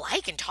lot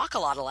alike and talk a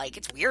lot alike.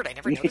 It's weird. I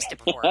never noticed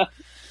it before.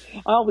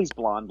 All these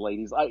blonde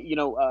ladies.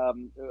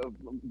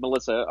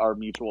 Melissa, our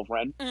mutual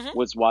friend,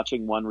 was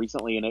watching one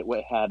recently, and it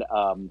had.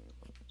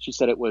 She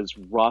said it was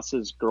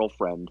Ross's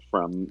girlfriend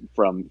from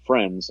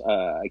Friends.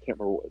 I can't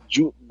remember.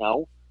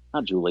 No,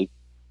 not Julie.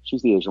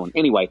 She's the Asian one.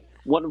 Anyway,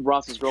 one of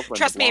Ross's girlfriends.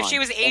 Trust me, if she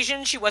was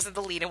Asian, she wasn't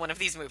the lead in one of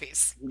these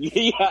movies.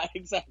 Yeah,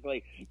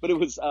 exactly. But it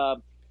was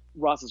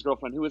Ross's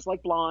girlfriend, who was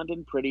like blonde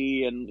and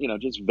pretty and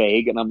just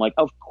vague. And I'm like,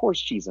 of course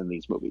she's in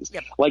these movies.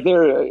 Yep. Like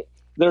they're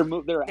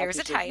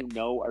actresses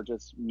are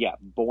just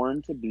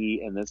born to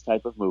be in this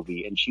type of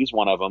movie, and she's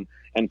one of them.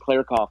 And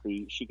Claire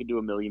Coffey, she could do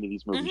a million of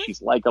these movies.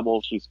 She's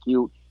likable, she's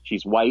cute,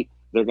 she's white.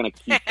 They're going to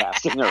keep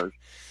casting her.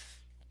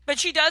 But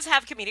she does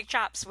have comedic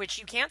chops, which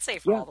you can't say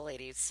for all the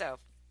ladies. So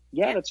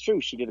yeah, that's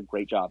true. She did a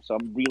great job. So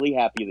I'm really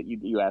happy that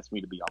you asked me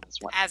to be on this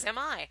one. As am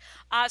I.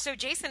 So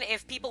Jason,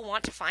 if people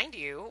want to find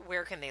you,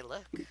 where can they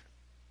look?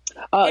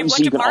 In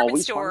what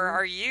department store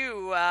are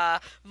you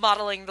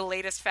modeling the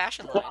latest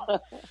fashion line?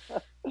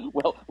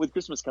 Well, with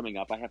Christmas coming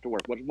up, I have to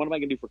work. What am I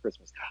going to do for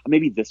Christmas?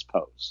 Maybe this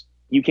pose.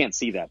 You can't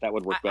see that. That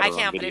would work better on video.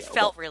 I can't, but it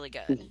felt really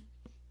good.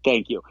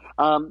 Thank you.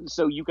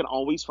 So you can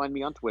always find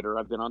me on Twitter.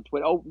 I've been on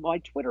Twitter. Oh, my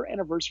Twitter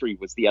anniversary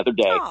was the other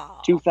day.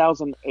 Aww.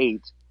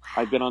 2008.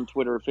 I've been on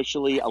Twitter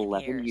officially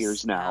 11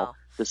 years now. Wow.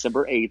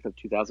 December 8th of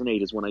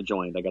 2008 is when I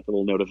joined. I got the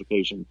little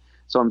notification.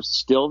 So I'm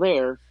still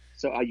there.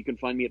 So you can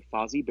find me at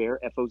Fozzie Bear,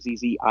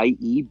 FOZZIEBARE.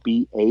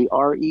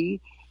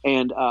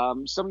 And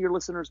some of your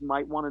listeners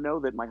might want to know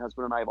that my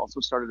husband and I have also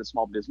started a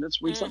small business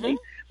recently.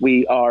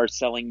 We are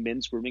selling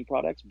men's grooming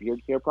products,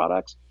 beard care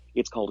products.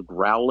 It's called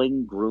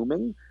Growling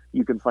Grooming.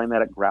 You can find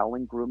that at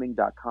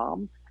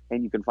growlinggrooming.com.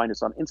 And you can find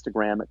us on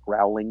Instagram at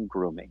Growling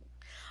Grooming.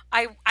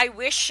 I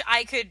wish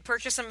I could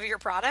purchase some of your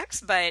products,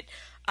 but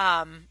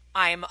I'm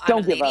a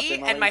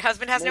lady and my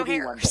husband has no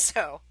hair.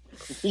 So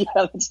yeah,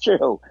 that's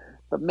true.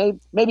 But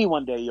maybe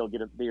one day you'll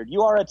get a beard.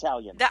 You are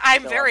Italian.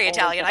 I'm very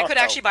Italian. I could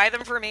actually buy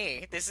them for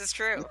me. This is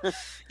true.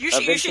 You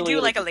should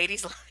do like a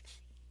ladies' line.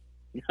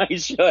 I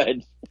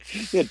should.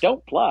 Yeah,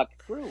 don't pluck.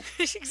 True.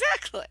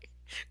 Exactly.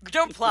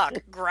 Don't pluck.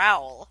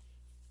 Growl.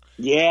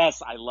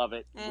 Yes, I love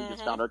it. We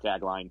just found our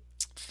tagline.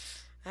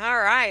 All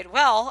right.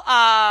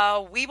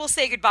 Well, we will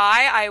say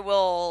goodbye.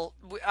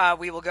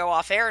 We will go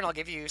off air, and I'll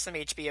give you some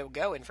HBO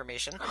Go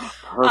information.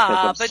 Perfect.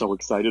 I'm so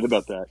excited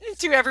about that.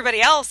 To everybody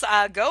else,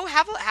 go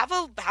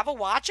have a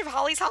watch of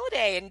Holly's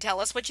Holiday and tell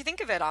us what you think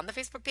of it on the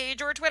Facebook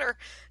page or Twitter.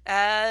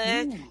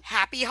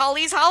 Happy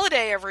Holly's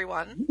Holiday,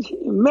 everyone.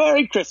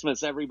 Merry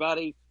Christmas,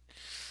 everybody.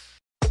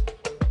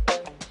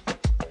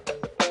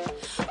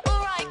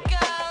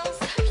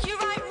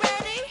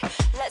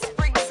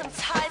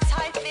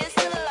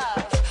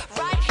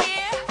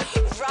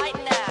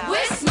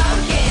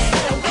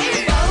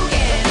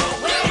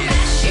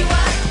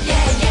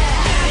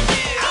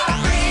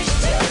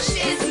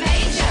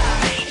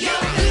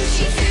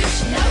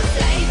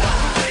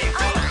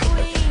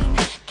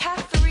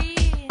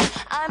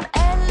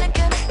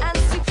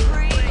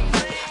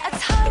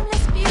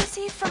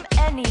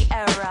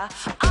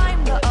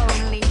 I'm the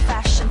only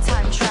fashion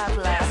time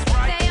traveler.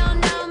 They all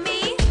know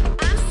me.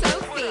 I'm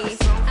Sophie.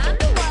 I'm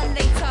the one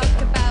they talk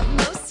about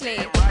mostly.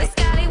 The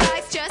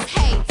scallywags just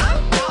hate.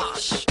 Oh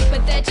gosh,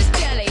 but they're just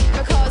jelly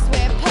because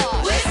we're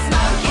posh. We're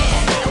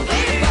smoking,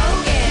 we're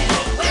bogan,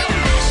 we'll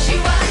mash you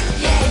up,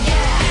 yeah.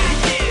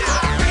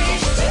 Our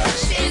British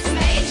touch is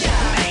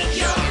major.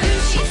 Your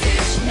Gucci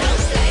touch, no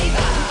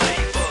flavor.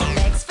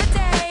 Legs for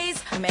days,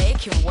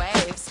 making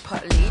waves,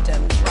 put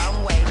leaders,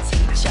 runway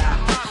teacher.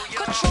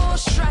 Control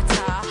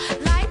strata,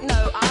 like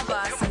no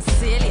other.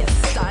 Cecilia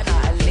Stunner,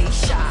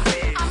 Alicia.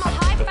 I'm a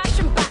high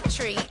fashion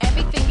battery.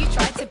 Everything you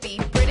try to be.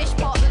 British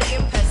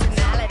Portland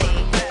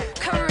personality.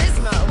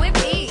 Charisma with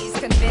ease.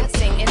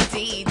 Convincing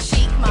indeed.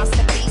 Chic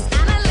masterpiece.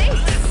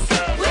 Annalise.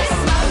 We're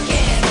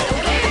smoking.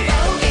 We're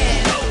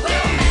bogan.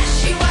 We'll mash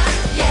you up.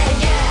 Yeah.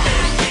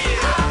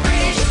 Our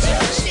British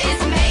touch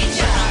is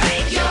major.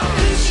 Your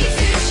Gucci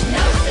touch,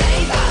 no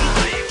flavor.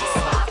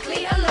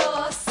 Sparkly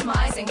allure.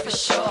 Smizing for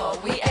sure.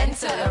 We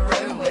enter the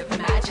room with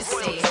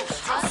majesty.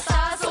 Our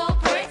stars all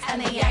brick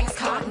and the Yanks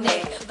can't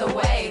nick the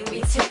way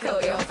we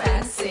tickle your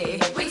fancy.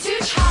 We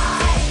touch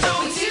high,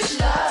 we touch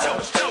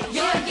low.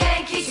 Your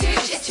Yankee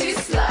touch is too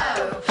slow.